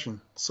fashion.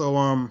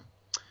 So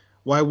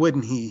why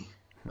wouldn't he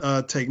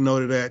take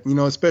note of that?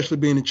 Especially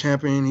being a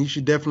champion, he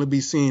should definitely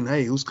be seeing,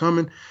 hey, who's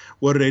coming?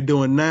 What are they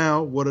doing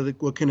now?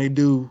 What can they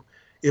do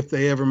if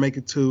they ever make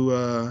it to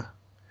a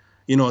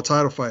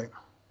title fight?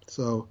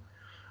 So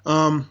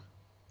I'm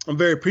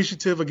very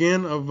appreciative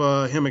again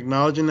of him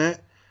acknowledging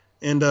that,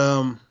 and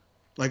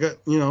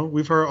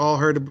we've all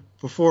heard it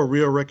before,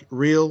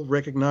 real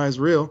recognize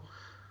real.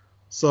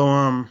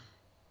 So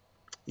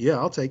yeah,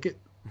 I'll take it.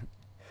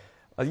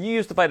 You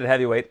used to fight at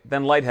heavyweight,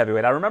 then light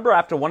heavyweight. I remember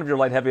after one of your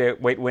light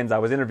heavyweight wins, I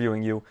was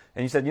interviewing you,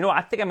 and you said,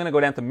 I think I'm going to go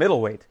down to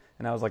middleweight.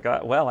 And I was like,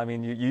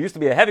 you used to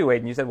be a heavyweight,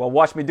 and you said, well,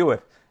 watch me do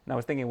it. And I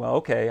was thinking, well,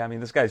 okay,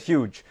 this guy's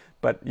huge,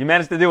 but you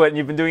managed to do it, and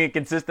you've been doing it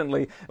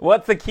consistently.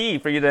 What's the key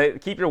for you to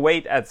keep your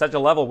weight at such a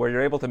level where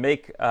you're able to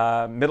make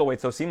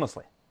middleweight so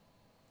seamlessly?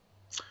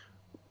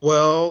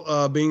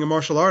 Well, being a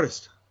martial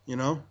artist,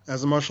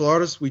 as a martial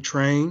artist, we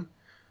train,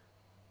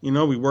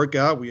 we work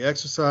out, we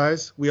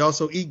exercise, we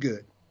also eat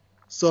good.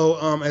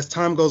 So as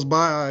time goes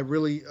by, I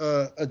really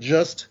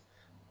adjust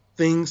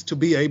things to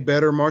be a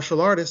better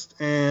martial artist,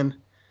 and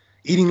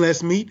eating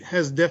less meat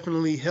has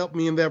definitely helped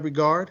me in that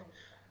regard.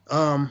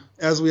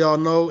 As we all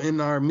know,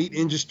 in our meat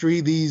industry,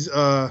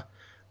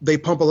 they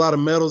pump a lot of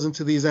metals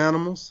into these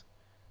animals.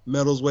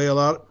 Metals weigh a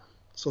lot,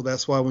 so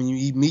that's why when you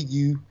eat meat,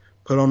 you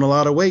put on a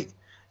lot of weight.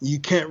 You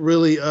can't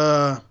really,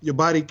 your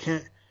body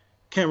can't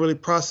really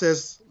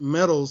process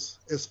metals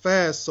as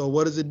fast. So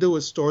what does it do?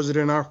 It stores it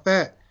in our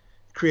fat.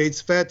 It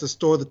creates fat to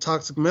store the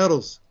toxic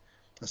metals.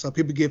 That's how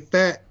people get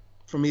fat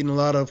from eating a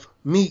lot of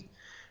meat.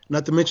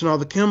 Not to mention all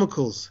the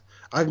chemicals.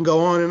 I can go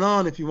on and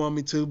on if you want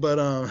me to,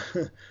 but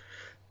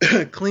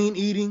clean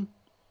eating,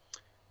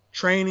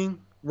 training,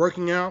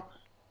 working out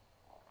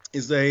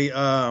is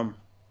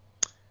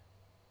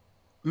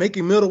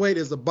making middleweight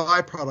is a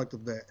byproduct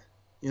of that.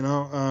 You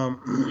know,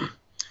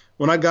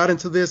 when I got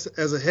into this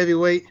as a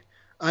heavyweight,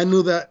 I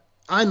know that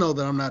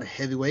I'm not a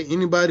heavyweight.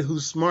 Anybody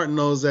who's smart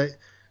knows that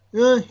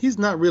he's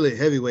not really a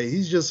heavyweight.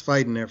 He's just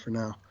fighting there for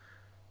now.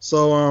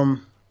 So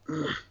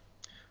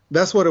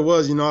that's what it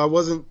was. You know, I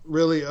wasn't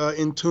really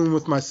in tune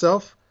with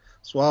myself,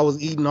 so I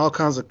was eating all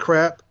kinds of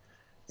crap,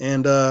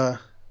 and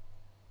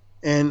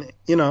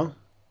you know,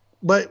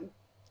 but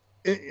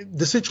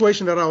the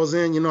situation that I was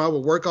in, you know, I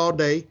would work all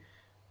day,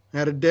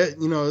 had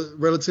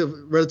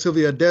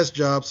relatively a desk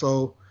job,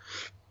 so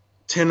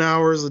 10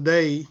 hours a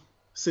day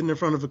sitting in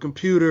front of a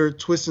computer,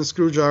 twisting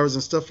screwdrivers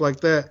and stuff like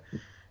that,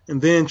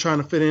 and then trying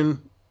to fit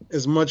in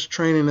as much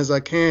training as I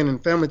can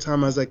and family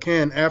time as I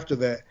can after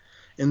that,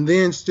 and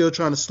then still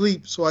trying to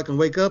sleep so I can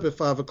wake up at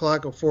 5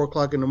 o'clock or 4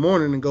 o'clock in the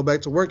morning and go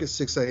back to work at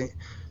 6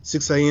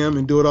 a.m.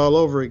 and do it all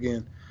over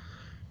again.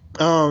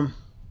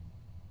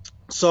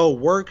 So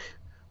work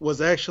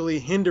was actually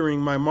hindering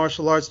my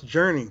martial arts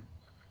journey.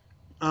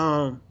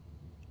 But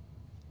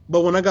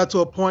when I got to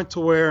a point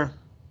to where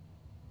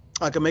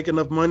I could make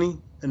enough money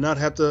and not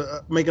have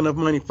to make enough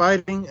money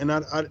fighting, and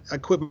I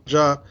quit my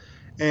job,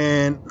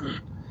 and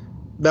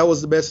that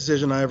was the best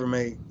decision I ever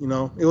made. You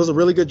know, it was a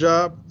really good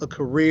job, a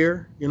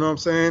career, you know what I'm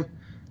saying?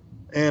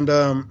 And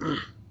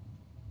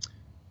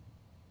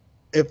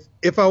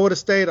if I would have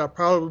stayed, I'd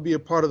probably be a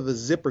part of the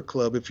Zipper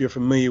Club, if you're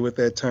familiar with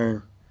that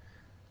term.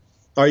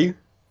 Are you?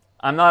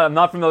 I'm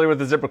not familiar with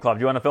the Zipper Club.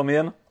 Do you want to fill me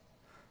in?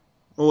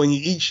 Well, when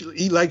you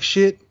eat like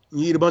shit,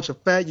 you eat a bunch of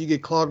fat, you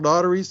get clogged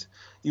arteries,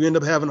 you end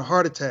up having a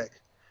heart attack,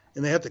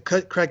 and they have to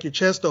crack your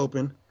chest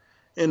open,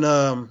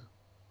 and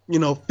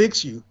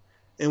fix you.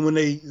 And when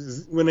they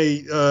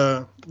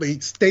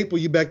staple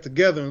you back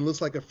together, and it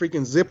looks like a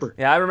freaking zipper.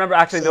 Yeah, I remember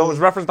actually there was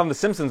referenced on The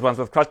Simpsons once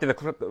with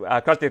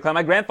Krusty the Clown.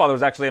 My grandfather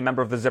was actually a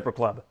member of the Zipper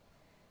Club.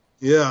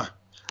 Yeah.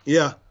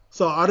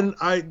 So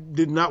I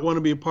did not want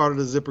to be a part of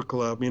the Zipper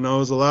Club. You know, it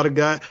was a lot of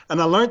guys,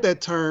 and I learned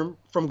that term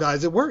from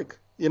guys at work.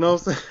 You know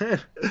what I'm saying?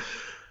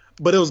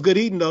 But it was good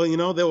eating though. You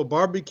know, there were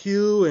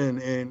barbecue,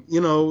 and you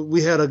know,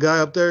 we had a guy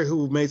up there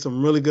who made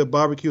some really good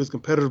barbecue. He was a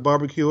competitive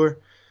barbecuer.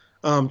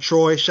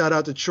 Troy, shout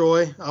out to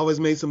Troy. Always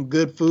made some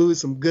good food,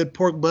 some good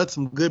pork butts,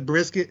 some good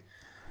brisket.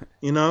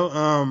 You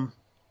know,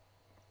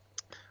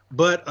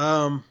 but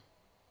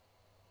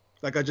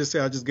like I just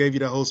said, I just gave you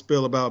that whole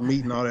spiel about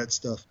meat and all that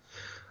stuff.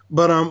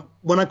 But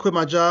when I quit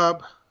my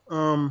job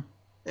and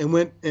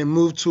went and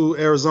moved to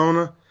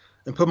Arizona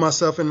and put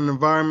myself in an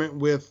environment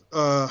with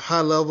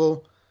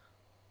high-level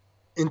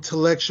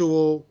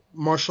intellectual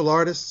martial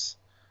artists,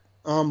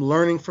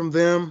 learning from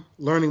them,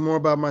 learning more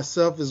about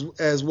myself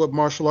as what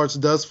martial arts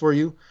does for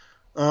you,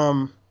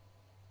 and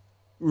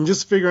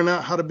just figuring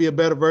out how to be a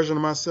better version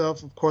of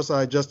myself. Of course,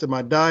 I adjusted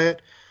my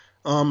diet,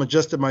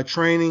 adjusted my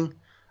training,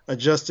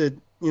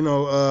 adjusted,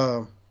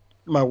 my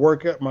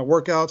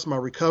workouts, my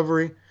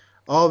recovery.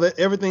 All that,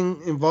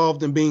 everything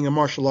involved in being a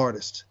martial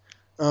artist.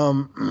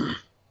 Again,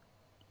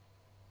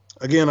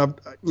 I'm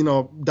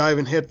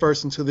diving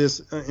headfirst into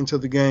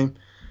the game,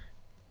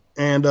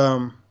 and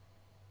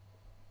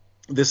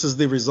this is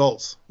the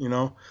results. You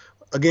know,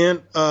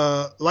 again,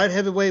 light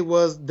heavyweight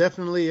was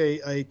definitely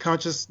a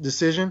conscious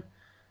decision.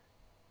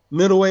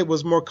 Middleweight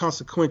was more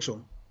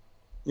consequential.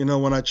 You know,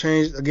 when I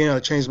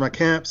changed my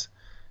camps,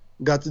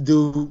 got to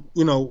do,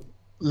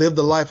 live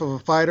the life of a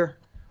fighter.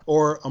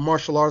 Or a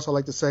martial artist, I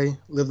like to say,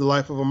 live the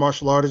life of a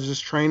martial artist,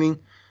 just training,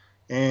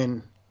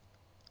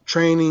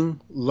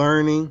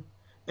 learning,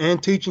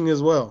 and teaching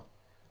as well.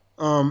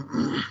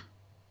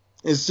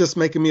 It's just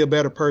making me a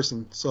better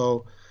person.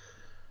 So,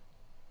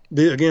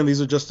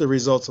 these are just the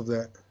results of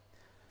that.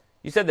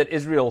 You said that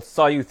Israel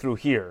saw you through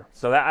here.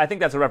 So I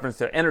think that's a reference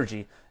to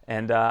energy.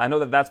 And I know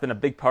that that's been a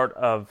big part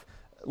of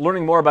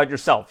learning more about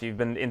yourself. You've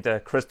been into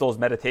crystals,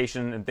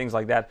 meditation, and things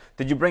like that.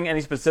 Did you bring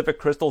any specific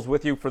crystals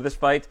with you for this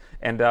fight?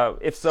 And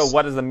if so,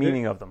 what is the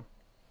meaning of them?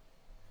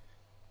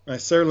 I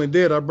certainly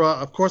did.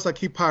 Of course, I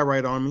keep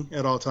pyrite on me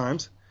at all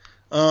times.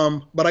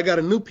 But I got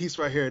a new piece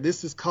right here.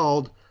 This is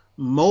called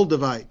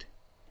Moldavite.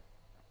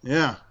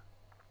 Yeah.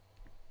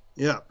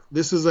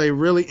 This is a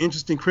really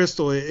interesting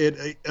crystal.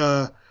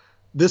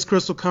 This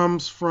crystal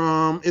comes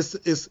from,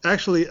 it's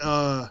actually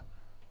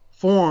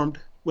formed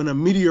when a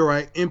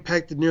meteorite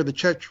impacted near the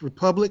Czech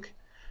Republic,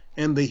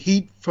 and the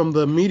heat from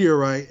the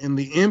meteorite and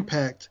the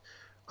impact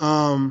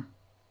in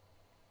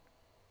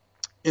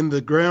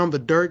the ground, the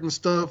dirt and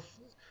stuff,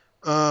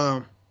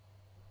 what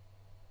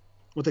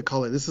they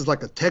call it. This is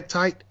like a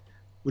tektite,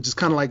 which is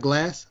kind of like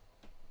glass.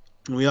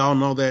 And we all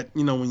know that,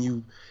 when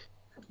you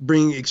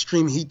bring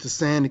extreme heat to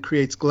sand, it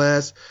creates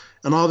glass.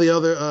 And all the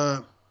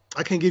other,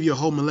 I can't give you a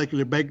whole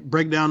molecular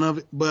breakdown of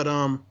it,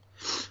 but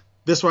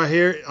this right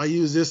here, I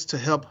use this to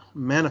help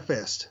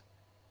manifest.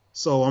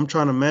 So I'm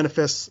trying to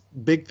manifest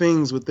big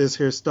things with this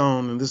here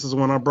stone, and this is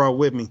one I brought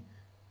with me.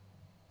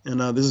 And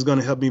this is going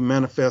to help me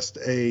manifest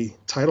a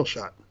title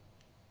shot.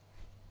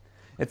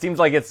 It seems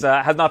like it's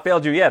has not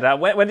failed you yet.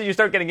 When did you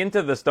start getting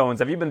into the stones?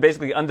 Have you been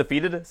basically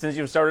undefeated since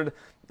you started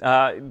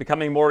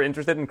becoming more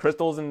interested in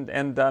crystals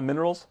and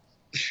minerals?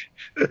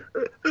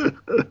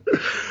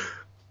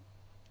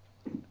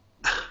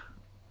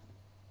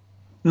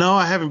 No,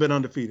 I haven't been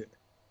undefeated.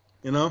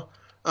 When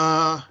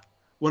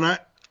I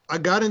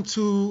got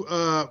into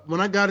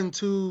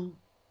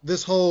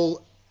this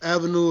whole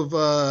avenue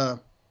of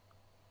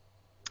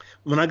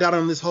when I got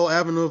on this whole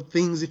avenue of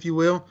things, if you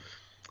will,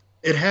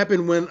 it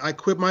happened when I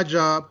quit my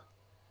job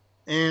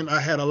and I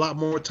had a lot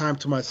more time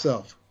to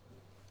myself.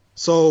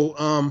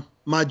 So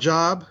my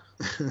job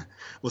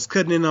was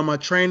cutting in on my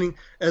training,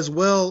 as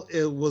well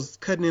it was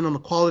cutting in on the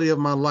quality of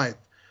my life.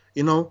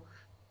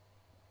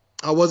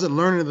 I wasn't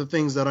learning the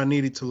things that I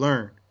needed to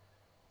learn.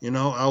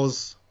 I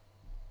was,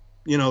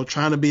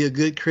 trying to be a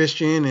good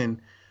Christian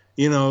and,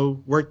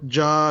 work the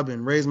job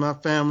and raise my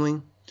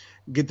family,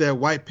 get that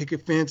white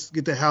picket fence,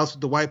 get the house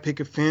with the white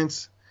picket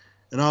fence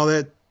and all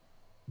that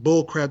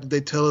bull crap that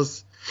they tell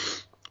us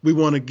we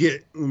want to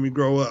get when we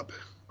grow up.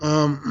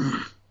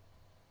 I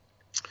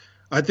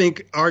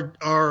think all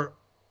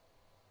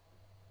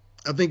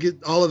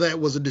of that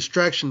was a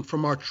distraction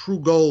from our true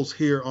goals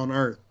here on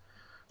earth.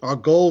 Our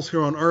goals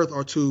here on earth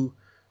are to,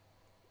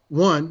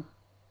 one,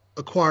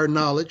 acquire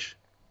knowledge,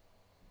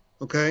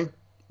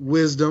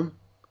 wisdom.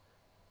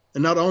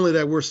 And not only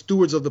that, we're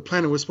stewards of the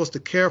planet. We're supposed to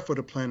care for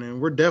the planet,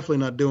 and we're definitely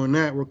not doing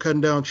that. We're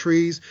cutting down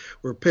trees.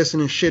 We're pissing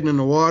and shitting in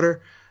the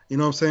water,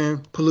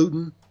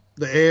 polluting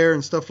the air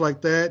and stuff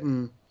like that.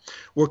 And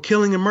we're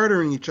killing and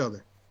murdering each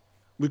other.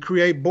 We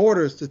create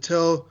borders to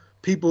tell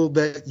people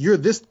that you're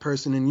this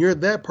person and you're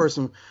that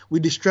person. We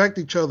distract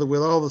each other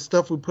with all the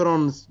stuff we put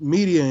on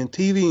media and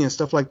TV and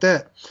stuff like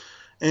that.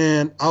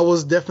 And I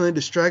was definitely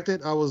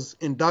distracted. I was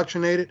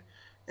indoctrinated.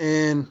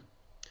 And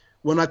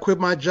when I quit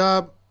my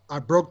job, I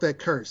broke that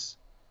curse.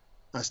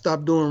 I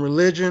stopped doing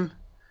religion.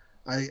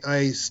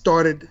 I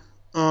started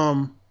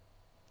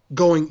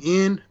going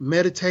in,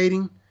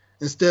 meditating.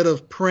 Instead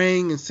of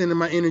praying and sending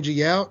my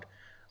energy out,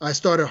 I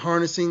started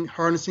harnessing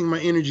my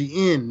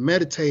energy in,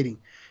 meditating,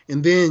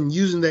 and then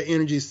using that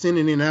energy,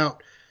 sending it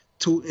out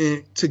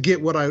to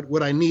get what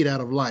I need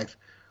out of life,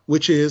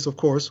 which is, of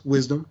course,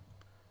 wisdom,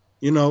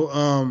 and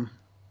all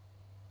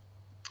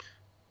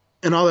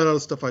that other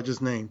stuff I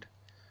just named.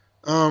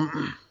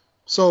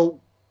 So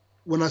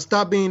when I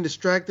stopped being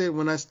distracted,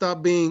 when I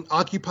stopped being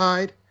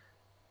occupied,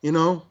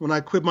 when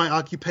I quit my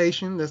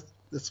occupation,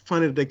 that's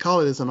funny that they call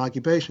it as an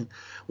occupation.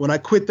 When I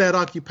quit that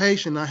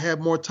occupation, I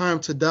had more time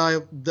to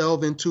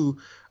delve into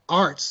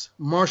arts,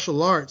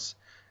 martial arts,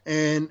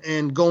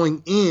 and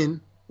going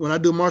in. When I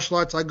do martial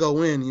arts, I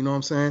go in, you know what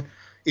I'm saying?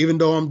 Even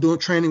though I'm doing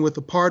training with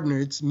a partner,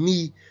 it's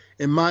me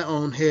in my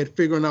own head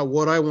figuring out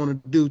what I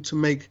want to do to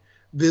make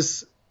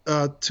this,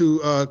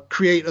 to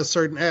create a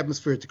certain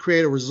atmosphere, to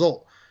create a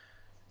result.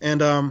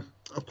 And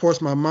of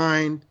course, my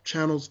mind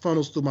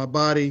funnels through my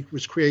body,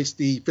 which creates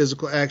the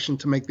physical action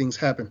to make things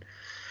happen.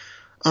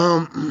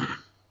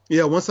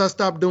 Once I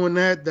stopped doing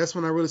that, that's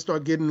when I really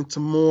start getting into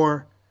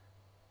more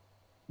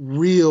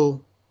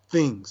real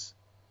things,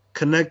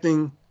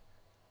 connecting,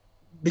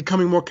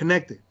 becoming more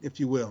connected, if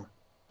you will,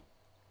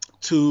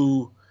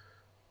 to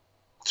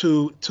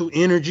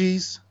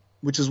energies,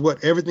 which is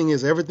what everything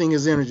is. Everything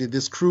is energy.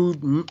 This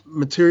crude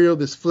material,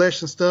 this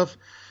flesh and stuff,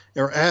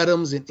 are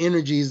atoms and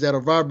energies that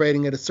are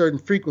vibrating at a certain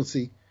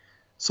frequency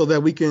so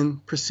that we can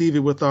perceive it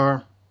with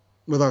our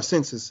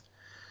senses.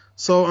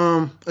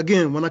 So,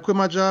 again, when I quit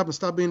my job and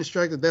stopped being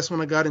distracted, that's when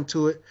I got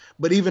into it.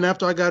 But even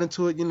after I got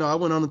into it, I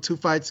went on a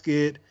 2-fight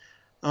skid.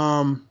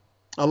 I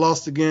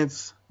lost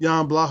against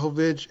Jan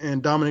Blachowicz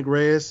and Dominic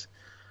Reyes.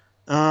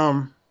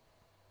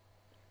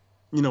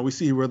 We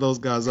see where those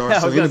guys are.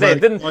 I was going to say,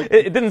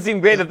 it didn't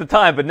seem great at the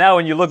time, but now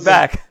when you look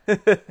back.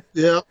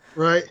 Yeah,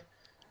 right.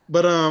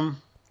 But,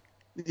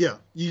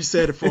 you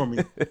said it for me.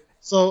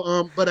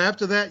 So, but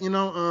after that,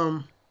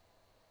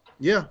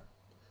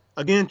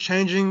 again,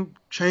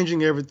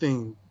 changing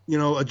everything,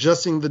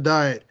 adjusting the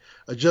diet,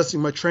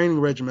 adjusting my training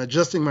regimen,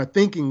 adjusting my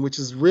thinking, which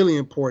is really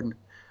important,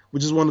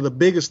 which is one of the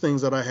biggest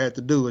things that I had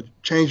to do,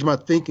 change my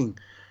thinking.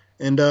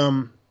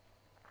 And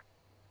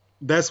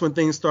that's when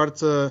things started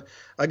to,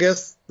 I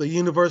guess, the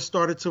universe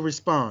started to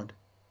respond.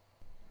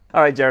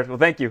 All right, Jared. Well,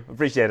 thank you.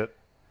 Appreciate it.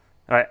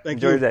 All right.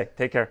 Enjoy your day.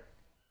 Take care.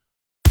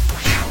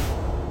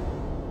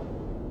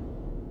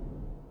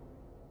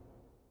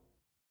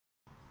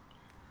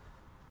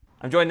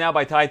 I'm joined now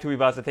by Tai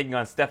Tuivasa taking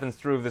on Stefan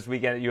Struve this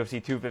weekend at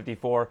UFC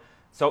 254.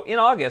 So in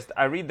August,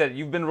 I read that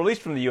you've been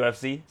released from the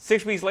UFC.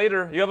 6 weeks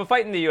later, you have a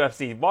fight in the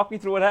UFC. Walk me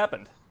through what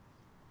happened.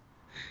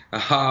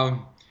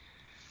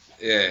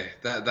 Yeah,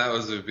 that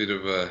was a bit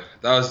of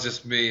that was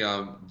just me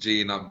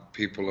geeing up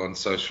people on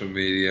social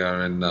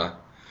media and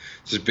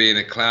just being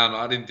a clown.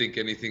 I didn't think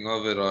anything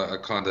of it.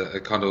 It kind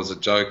of was a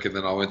joke, and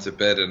then I went to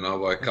bed and I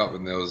woke up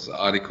and there was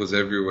articles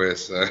everywhere,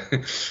 so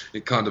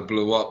it kind of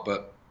blew up.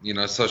 But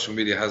social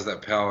media has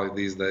that power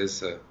these days.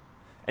 So.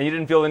 And you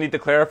didn't feel the need to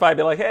clarify,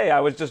 be like, "Hey, I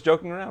was just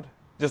joking around."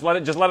 Just let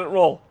it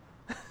roll.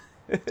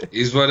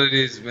 Is what it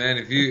is,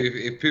 man.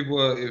 If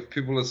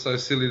people are so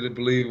silly to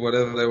believe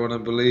whatever they want to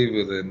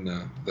believe,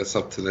 then that's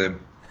up to them.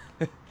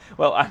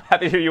 Well, I'm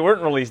happy to hear you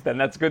weren't released then.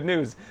 That's good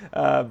news.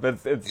 But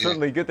it's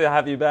certainly good to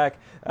have you back.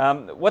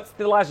 What's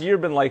the last year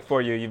been like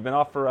for you? You've been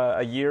off for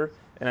a year,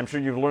 and I'm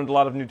sure you've learned a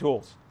lot of new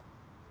tools.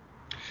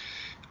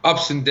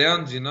 Ups and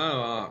downs,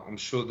 I'm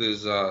sure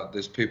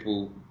there's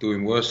people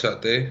doing worse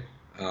out there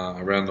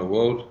around the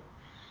world,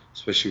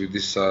 especially with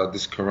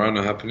this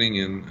corona happening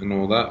and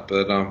all that.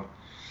 But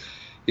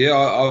yeah,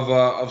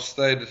 I've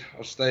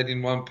stayed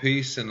in one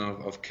piece, and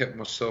I've kept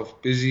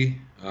myself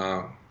busy.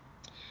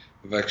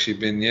 I've actually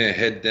been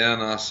head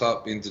down, ass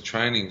up into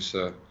training,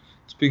 so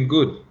it's been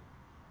good.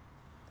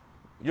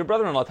 Your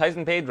brother-in-law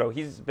Tyson Pedro,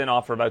 he's been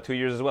off for about 2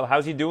 years as well.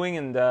 How's he doing,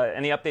 and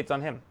any updates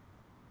on him?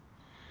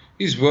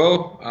 He's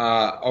well.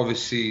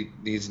 Obviously,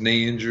 his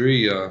knee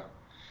injury,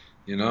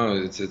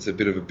 it's a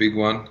bit of a big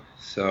one.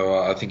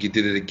 So I think he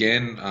did it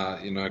again,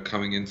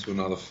 coming into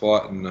another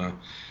fight and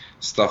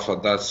stuff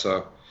like that.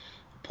 So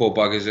poor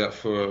bugger's out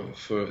for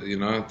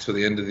till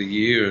the end of the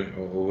year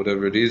or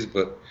whatever it is.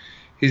 But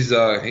his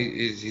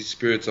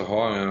spirits are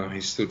high.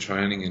 He's still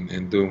training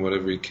and doing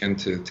whatever he can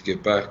to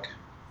get back.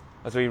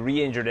 So he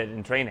re-injured it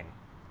in training.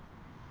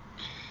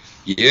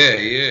 Yeah.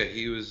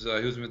 He was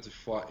meant to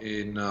fight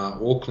in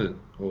Auckland,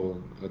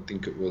 or I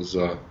think it was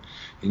in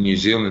New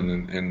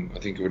Zealand, and I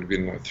think it would have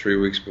been like 3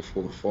 weeks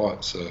before the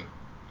fight. So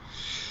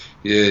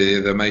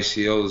the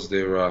MACLs,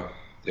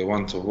 they're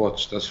one to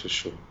watch, that's for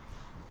sure.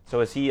 So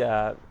is he?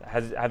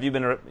 Have you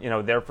been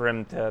there for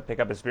him to pick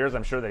up his spears?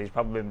 I'm sure that he's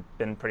probably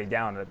been pretty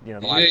down. The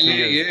last 2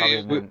 years,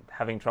 probably been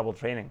having trouble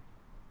training.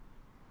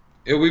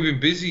 Yeah, we've been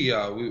busy.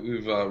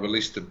 We've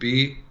released a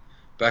beer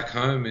back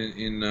home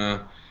in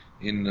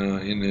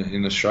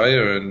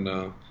Australia,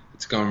 and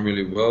it's going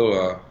really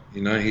well.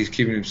 He's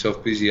keeping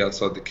himself busy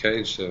outside the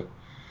cage, so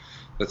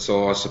that's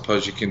all I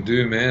suppose you can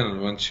do, man.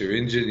 And once you're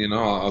injured,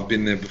 I've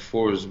been there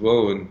before as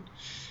well, and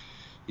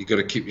you got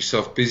to keep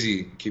yourself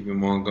busy, keep your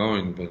mind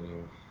going. But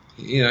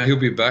he'll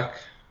be back.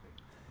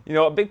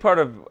 A big part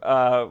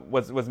of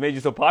what's made you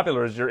so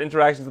popular is your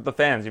interactions with the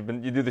fans. You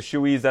do the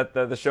shoeies at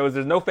the shows.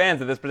 There's no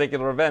fans at this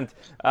particular event.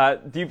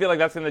 Do you feel like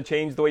that's going to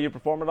change the way you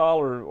perform at all,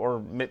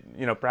 or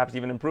perhaps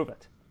even improve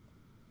it?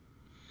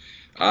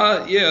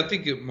 I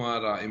think it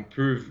might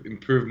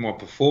improve my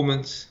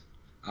performance,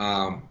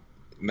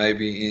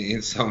 maybe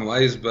in some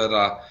ways. But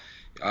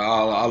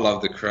I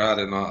love the crowd,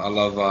 and I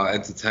love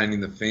entertaining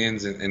the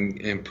fans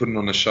and putting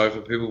on a show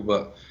for people.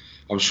 But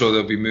I'm sure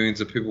there'll be millions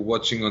of people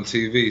watching on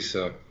TV,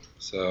 so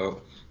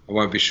I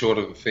won't be short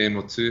of a fan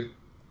or two.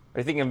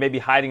 Are you thinking of maybe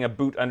hiding a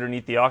boot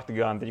underneath the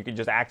octagon that you can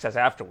just access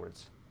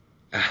afterwards?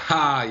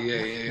 Yeah.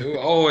 I've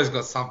always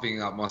got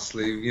something up my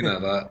sleeve, you know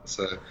that.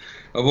 So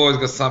I've always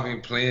got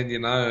something planned,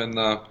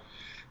 and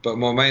but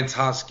my main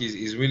task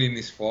is winning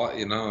this fight.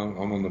 I'm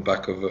on the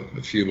back of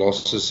a few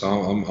losses, so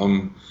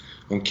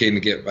I'm keen to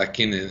get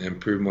back in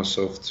and prove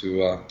myself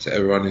to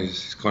everyone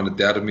who's kind of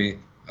doubted me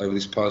over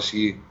this past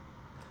year.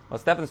 Well,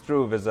 Stefan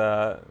Struve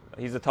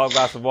he's a tall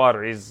glass of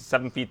water. He's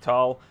 7 feet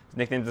tall. His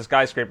nickname's the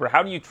skyscraper.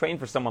 How do you train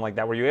for someone like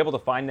that? Were you able to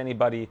find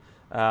anybody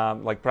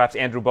like perhaps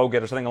Andrew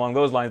Bogut or something along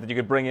those lines that you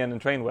could bring in and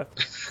train with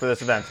for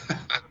this event?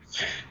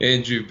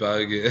 Andrew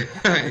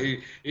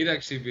Bogut. He'd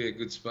actually be a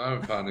good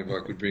sparring partner if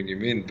I could bring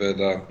him in,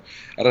 but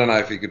I don't know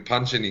if he could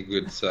punch any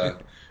good. So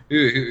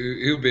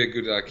he'll be a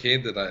good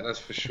candidate, that's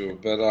for sure.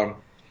 But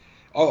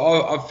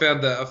I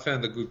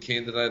found a good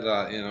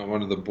candidate.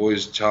 One of the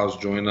boys, Charles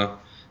Joyner,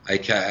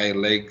 aka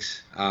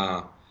Legs.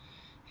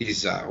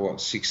 He's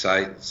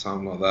 6'8",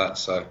 something like that.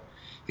 So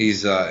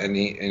he's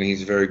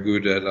he's very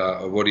good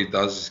at what he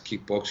does is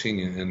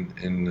kickboxing,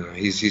 and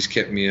he's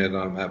kept me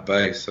at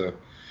bay. So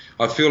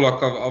I feel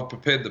like I've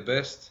prepared the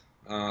best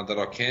that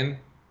I can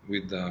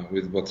with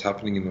what's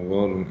happening in the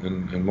world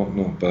and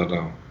whatnot. But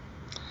at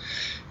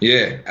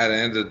the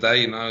end of the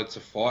day, it's a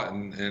fight,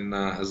 and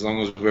as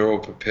long as we're all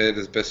prepared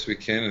as best we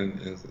can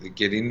and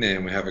get in there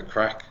and we have a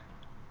crack.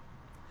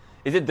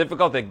 Is it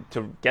difficult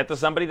to get to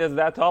somebody that's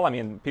that tall? I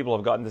mean, people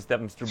have gotten to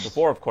Stefan Struve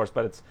before, of course,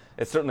 but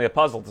it's certainly a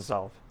puzzle to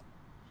solve.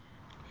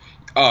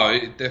 Oh,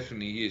 it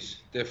definitely is.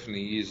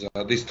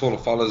 These taller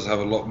fellas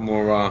have a lot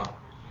more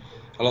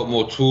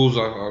tools,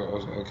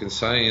 I can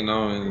say,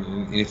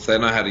 and if they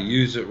know how to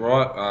use it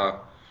right,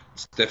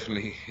 it's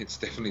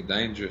definitely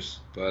dangerous.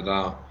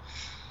 But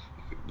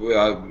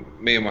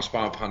me and my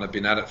sparring partner have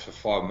been at it for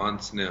 5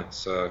 months now,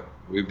 so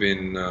we've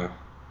been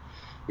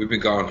we've been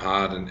going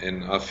hard,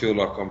 and I feel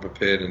like I'm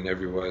prepared in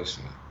every way.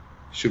 So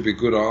should be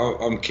good.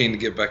 I'm keen to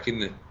get back in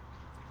there.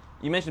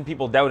 You mentioned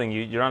people doubting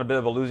you. You're on a bit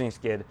of a losing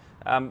skid.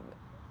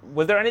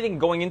 Was there anything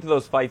going into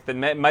those fights that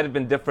might have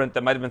been different,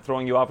 that might have been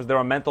throwing you off? Is there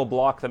a mental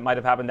block that might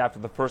have happened after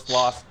the first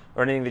loss,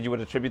 or anything that you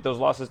would attribute those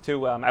losses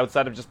to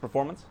outside of just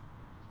performance?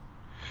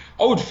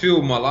 I would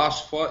feel my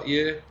last fight,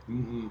 yeah,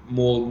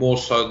 more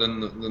so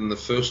than the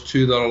first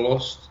two that I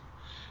lost.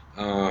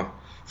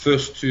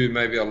 First two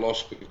maybe I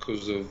lost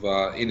because of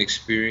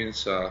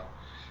inexperience.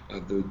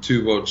 The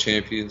two world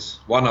champions.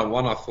 One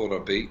I thought I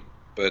beat,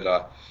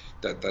 but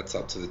that's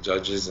up to the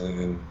judges.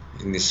 And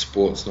in this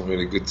sport, it's not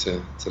really good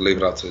to leave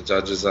it up to the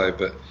judges, eh?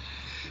 But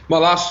my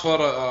last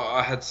fight,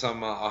 I had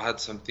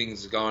some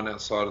things going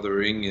outside of the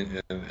ring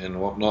and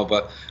whatnot.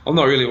 But I'm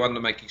not really one to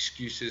make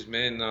excuses,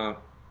 man.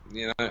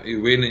 You know,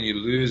 you win and you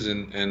lose,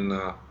 and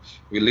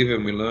we live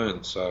and we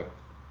learn. So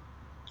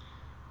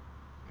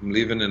I'm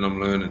living and I'm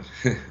learning.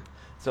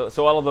 So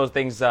all of those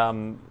things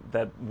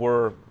that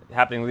were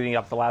happening leading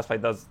up to the last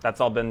fight,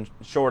 that's all been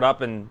shored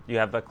up, and you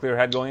have a clear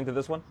head going into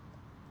this one?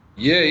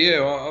 Yeah.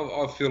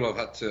 I feel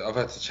I've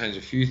had to change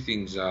a few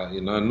things.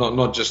 You know,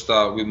 not just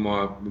with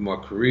my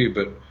career,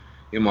 but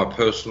in my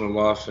personal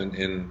life, and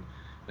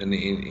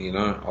you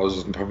know, I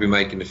was probably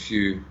making a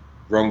few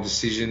wrong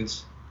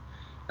decisions,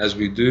 as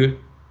we do,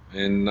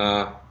 and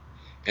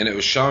it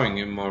was showing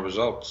in my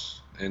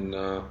results. And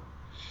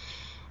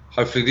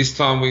hopefully this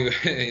time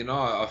you know,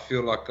 I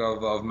feel like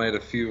I've made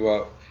a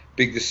few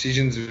big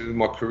decisions in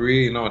my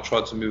career. You know, I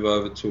tried to move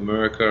over to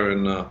America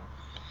and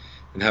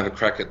have a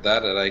crack at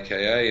that at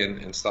AKA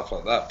and stuff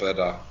like that.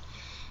 But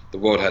the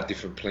world had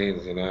different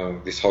plans. You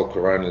know, this whole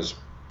Corona's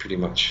pretty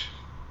much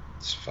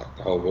it's fucked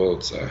the whole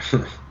world. So.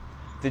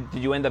 Did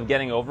you end up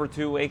getting over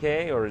to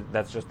AKA, or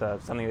that's just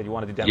something that you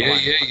wanted to do down the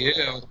line?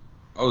 Yeah.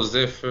 I was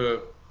there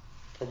for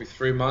probably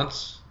 3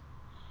 months,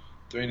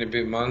 3 and a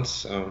bit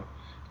months,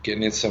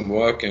 getting in some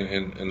work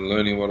and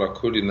learning what I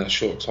could in that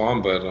short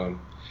time. But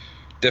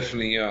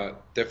definitely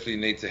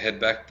need to head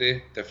back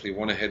there. Definitely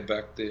want to head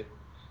back there.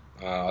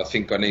 I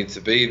think I need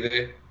to be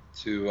there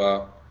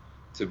to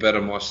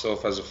better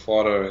myself as a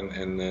fighter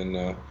and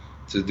then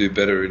to do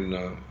better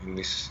in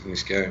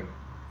this game.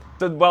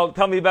 So, well,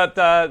 tell me about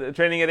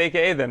training at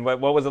AKA then. What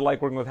was it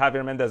like working with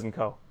Javier Mendez and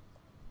co?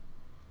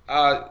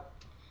 I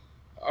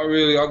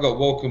got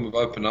welcomed with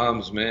open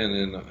arms, man,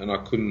 and I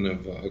couldn't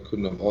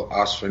have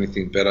asked for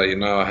anything better. You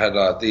know, I had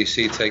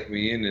DC take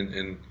me in,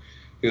 and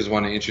he was the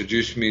one to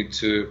introduce me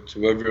to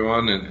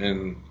everyone,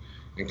 and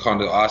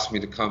kind of asked me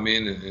to come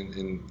in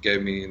and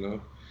gave me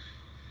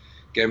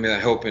that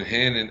helping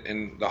hand,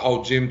 and the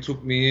whole gym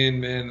took me in,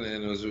 man,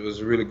 and it was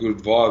a really good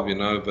vibe, you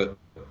know. But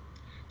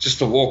just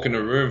to walk in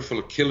a room full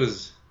of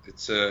killers,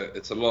 it's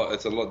a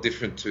lot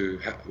different to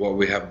what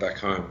we have back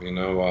home, you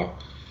know.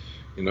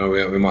 You know,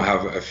 we might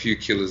have a few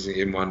killers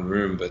in one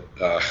room, but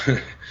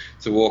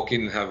to walk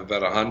in and have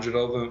about 100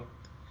 of them,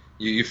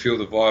 you feel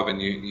the vibe and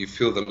you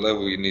feel the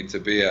level you need to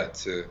be at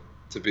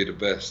to be the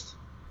best,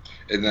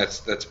 and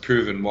that's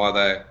proven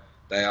why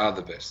they are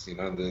the best. You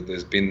know,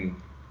 there's been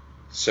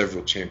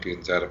several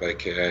champions out of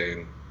AKA,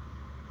 and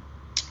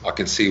I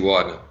can see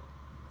why now.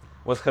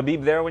 Was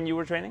Khabib there when you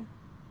were training?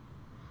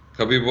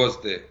 Khabib was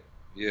there,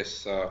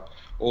 yes.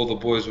 All the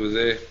boys were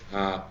there.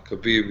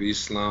 Khabib,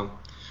 Islam,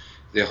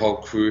 their whole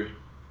crew.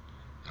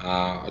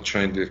 I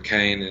trained with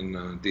Kane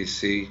and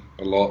DC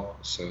a lot.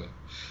 So,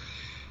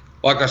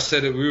 like I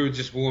said, we were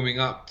just warming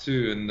up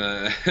too, and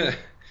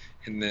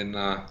and then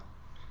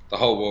the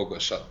whole world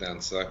got shut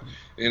down. So,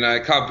 you know,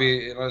 it can't be.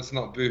 You know, it's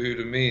not boohoo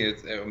to me.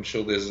 I'm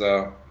sure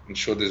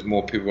there's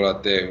more people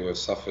out there who have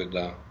suffered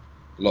a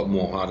lot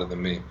more harder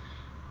than me.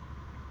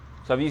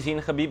 So, have you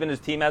seen Khabib and his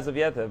team as of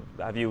yet?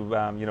 Have you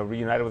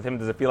reunited with him?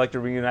 Does it feel like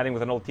you're reuniting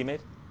with an old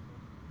teammate?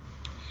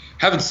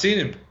 Haven't seen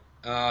him.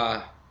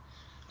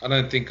 I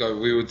don't think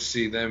we would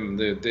see them.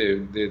 They're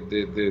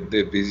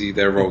busy.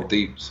 They're rolled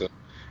deep. So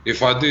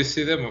if I do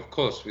see them, of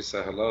course we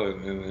say hello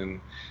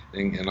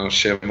and I'll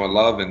share my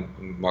love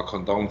and my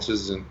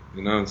condolences and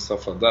and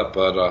stuff like that.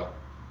 But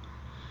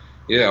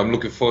yeah, I'm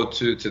looking forward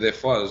to their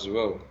fight as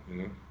well. You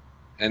know,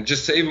 and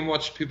just to even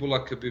watch people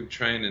like Khabib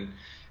train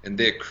and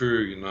their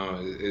crew. You know,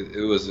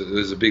 it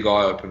was a big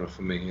eye opener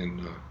for me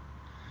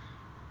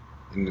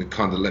and it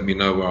kind of let me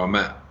know where I'm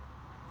at.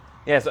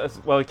 Yes.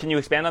 Well, can you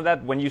expand on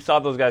that? When you saw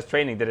those guys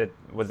training,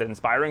 was it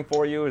inspiring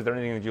for you? Is there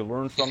anything that you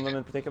learned from them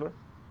in particular?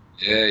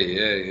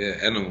 Yeah.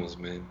 Animals,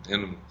 man,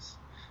 animals,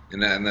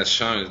 and that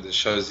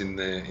shows in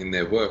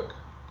their work.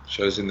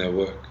 Shows in their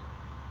work.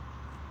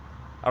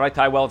 All right,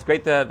 Ty. Well, it's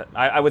great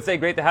I would say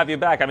great to have you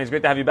back. I mean, it's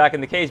great to have you back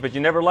in the cage, but you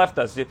never left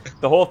us.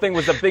 The whole thing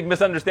was a big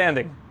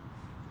misunderstanding.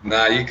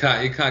 Nah, you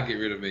can't get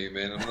rid of me,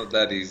 man. I'm not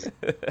that easy.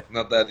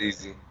 Not that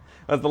easy.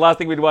 That's the last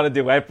thing we'd want to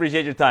do. I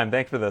appreciate your time.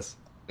 Thanks for this.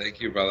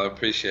 Thank you, brother. I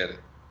appreciate it.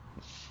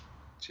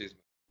 Cheers.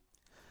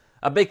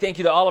 A big thank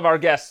you to all of our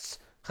guests,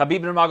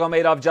 Khabib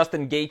Nurmagomedov,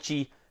 Justin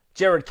Gaethje,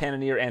 Jared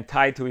Cannonier, and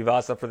Tai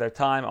Tuivasa for their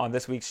time on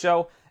this week's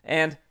show.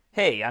 And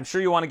hey, I'm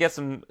sure you want to get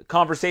some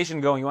conversation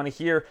going. You want to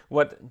hear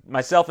what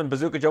myself and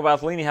Bazooka Joe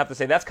Valtellini have to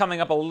say. That's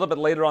coming up a little bit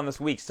later on this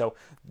week. So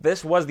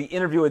this was the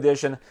interview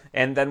edition,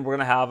 and then we're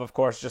going to have, of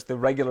course, just the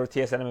regular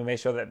TSN MMA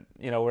show that,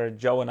 where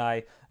Joe and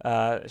I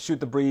shoot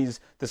the breeze,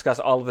 discuss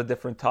all of the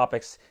different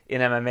topics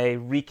in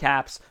MMA,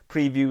 recaps,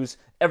 previews,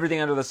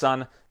 everything under the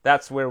sun.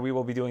 That's where we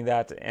will be doing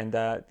that. And,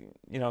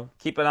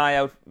 keep an eye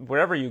out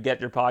wherever you get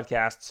your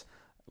podcasts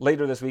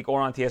later this week or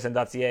on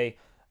tsn.ca,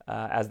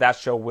 as that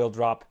show will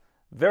drop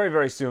very,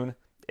 very soon,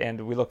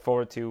 and we look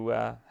forward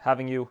to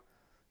having you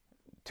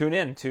tune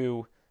in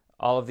to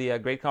all of the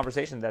great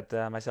conversation that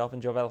myself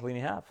and Joe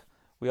Valtellini have.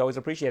 We always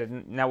appreciate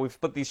it. Now we've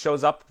split these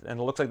shows up, and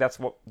it looks like that's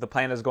what the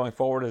plan is going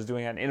forward, is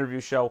doing an interview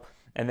show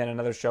and then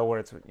another show where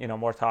it's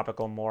more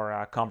topical,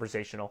 more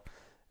conversational.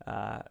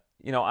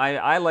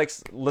 I like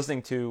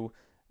listening to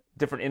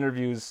different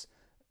interviews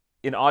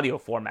in audio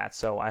format,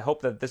 so I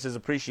hope that this is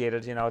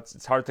appreciated.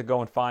 It's hard to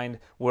go and find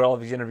where all of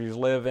these interviews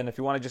live, and if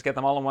you want to just get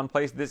them all in one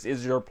place, this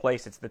is your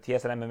place. It's the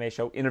TSN MMA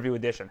Show Interview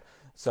Edition.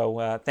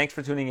 So thanks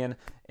for tuning in,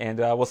 and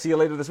we'll see you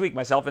later this week.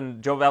 Myself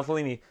and Joe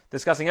Valtellini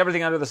discussing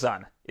everything under the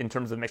sun in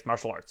terms of mixed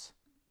martial arts.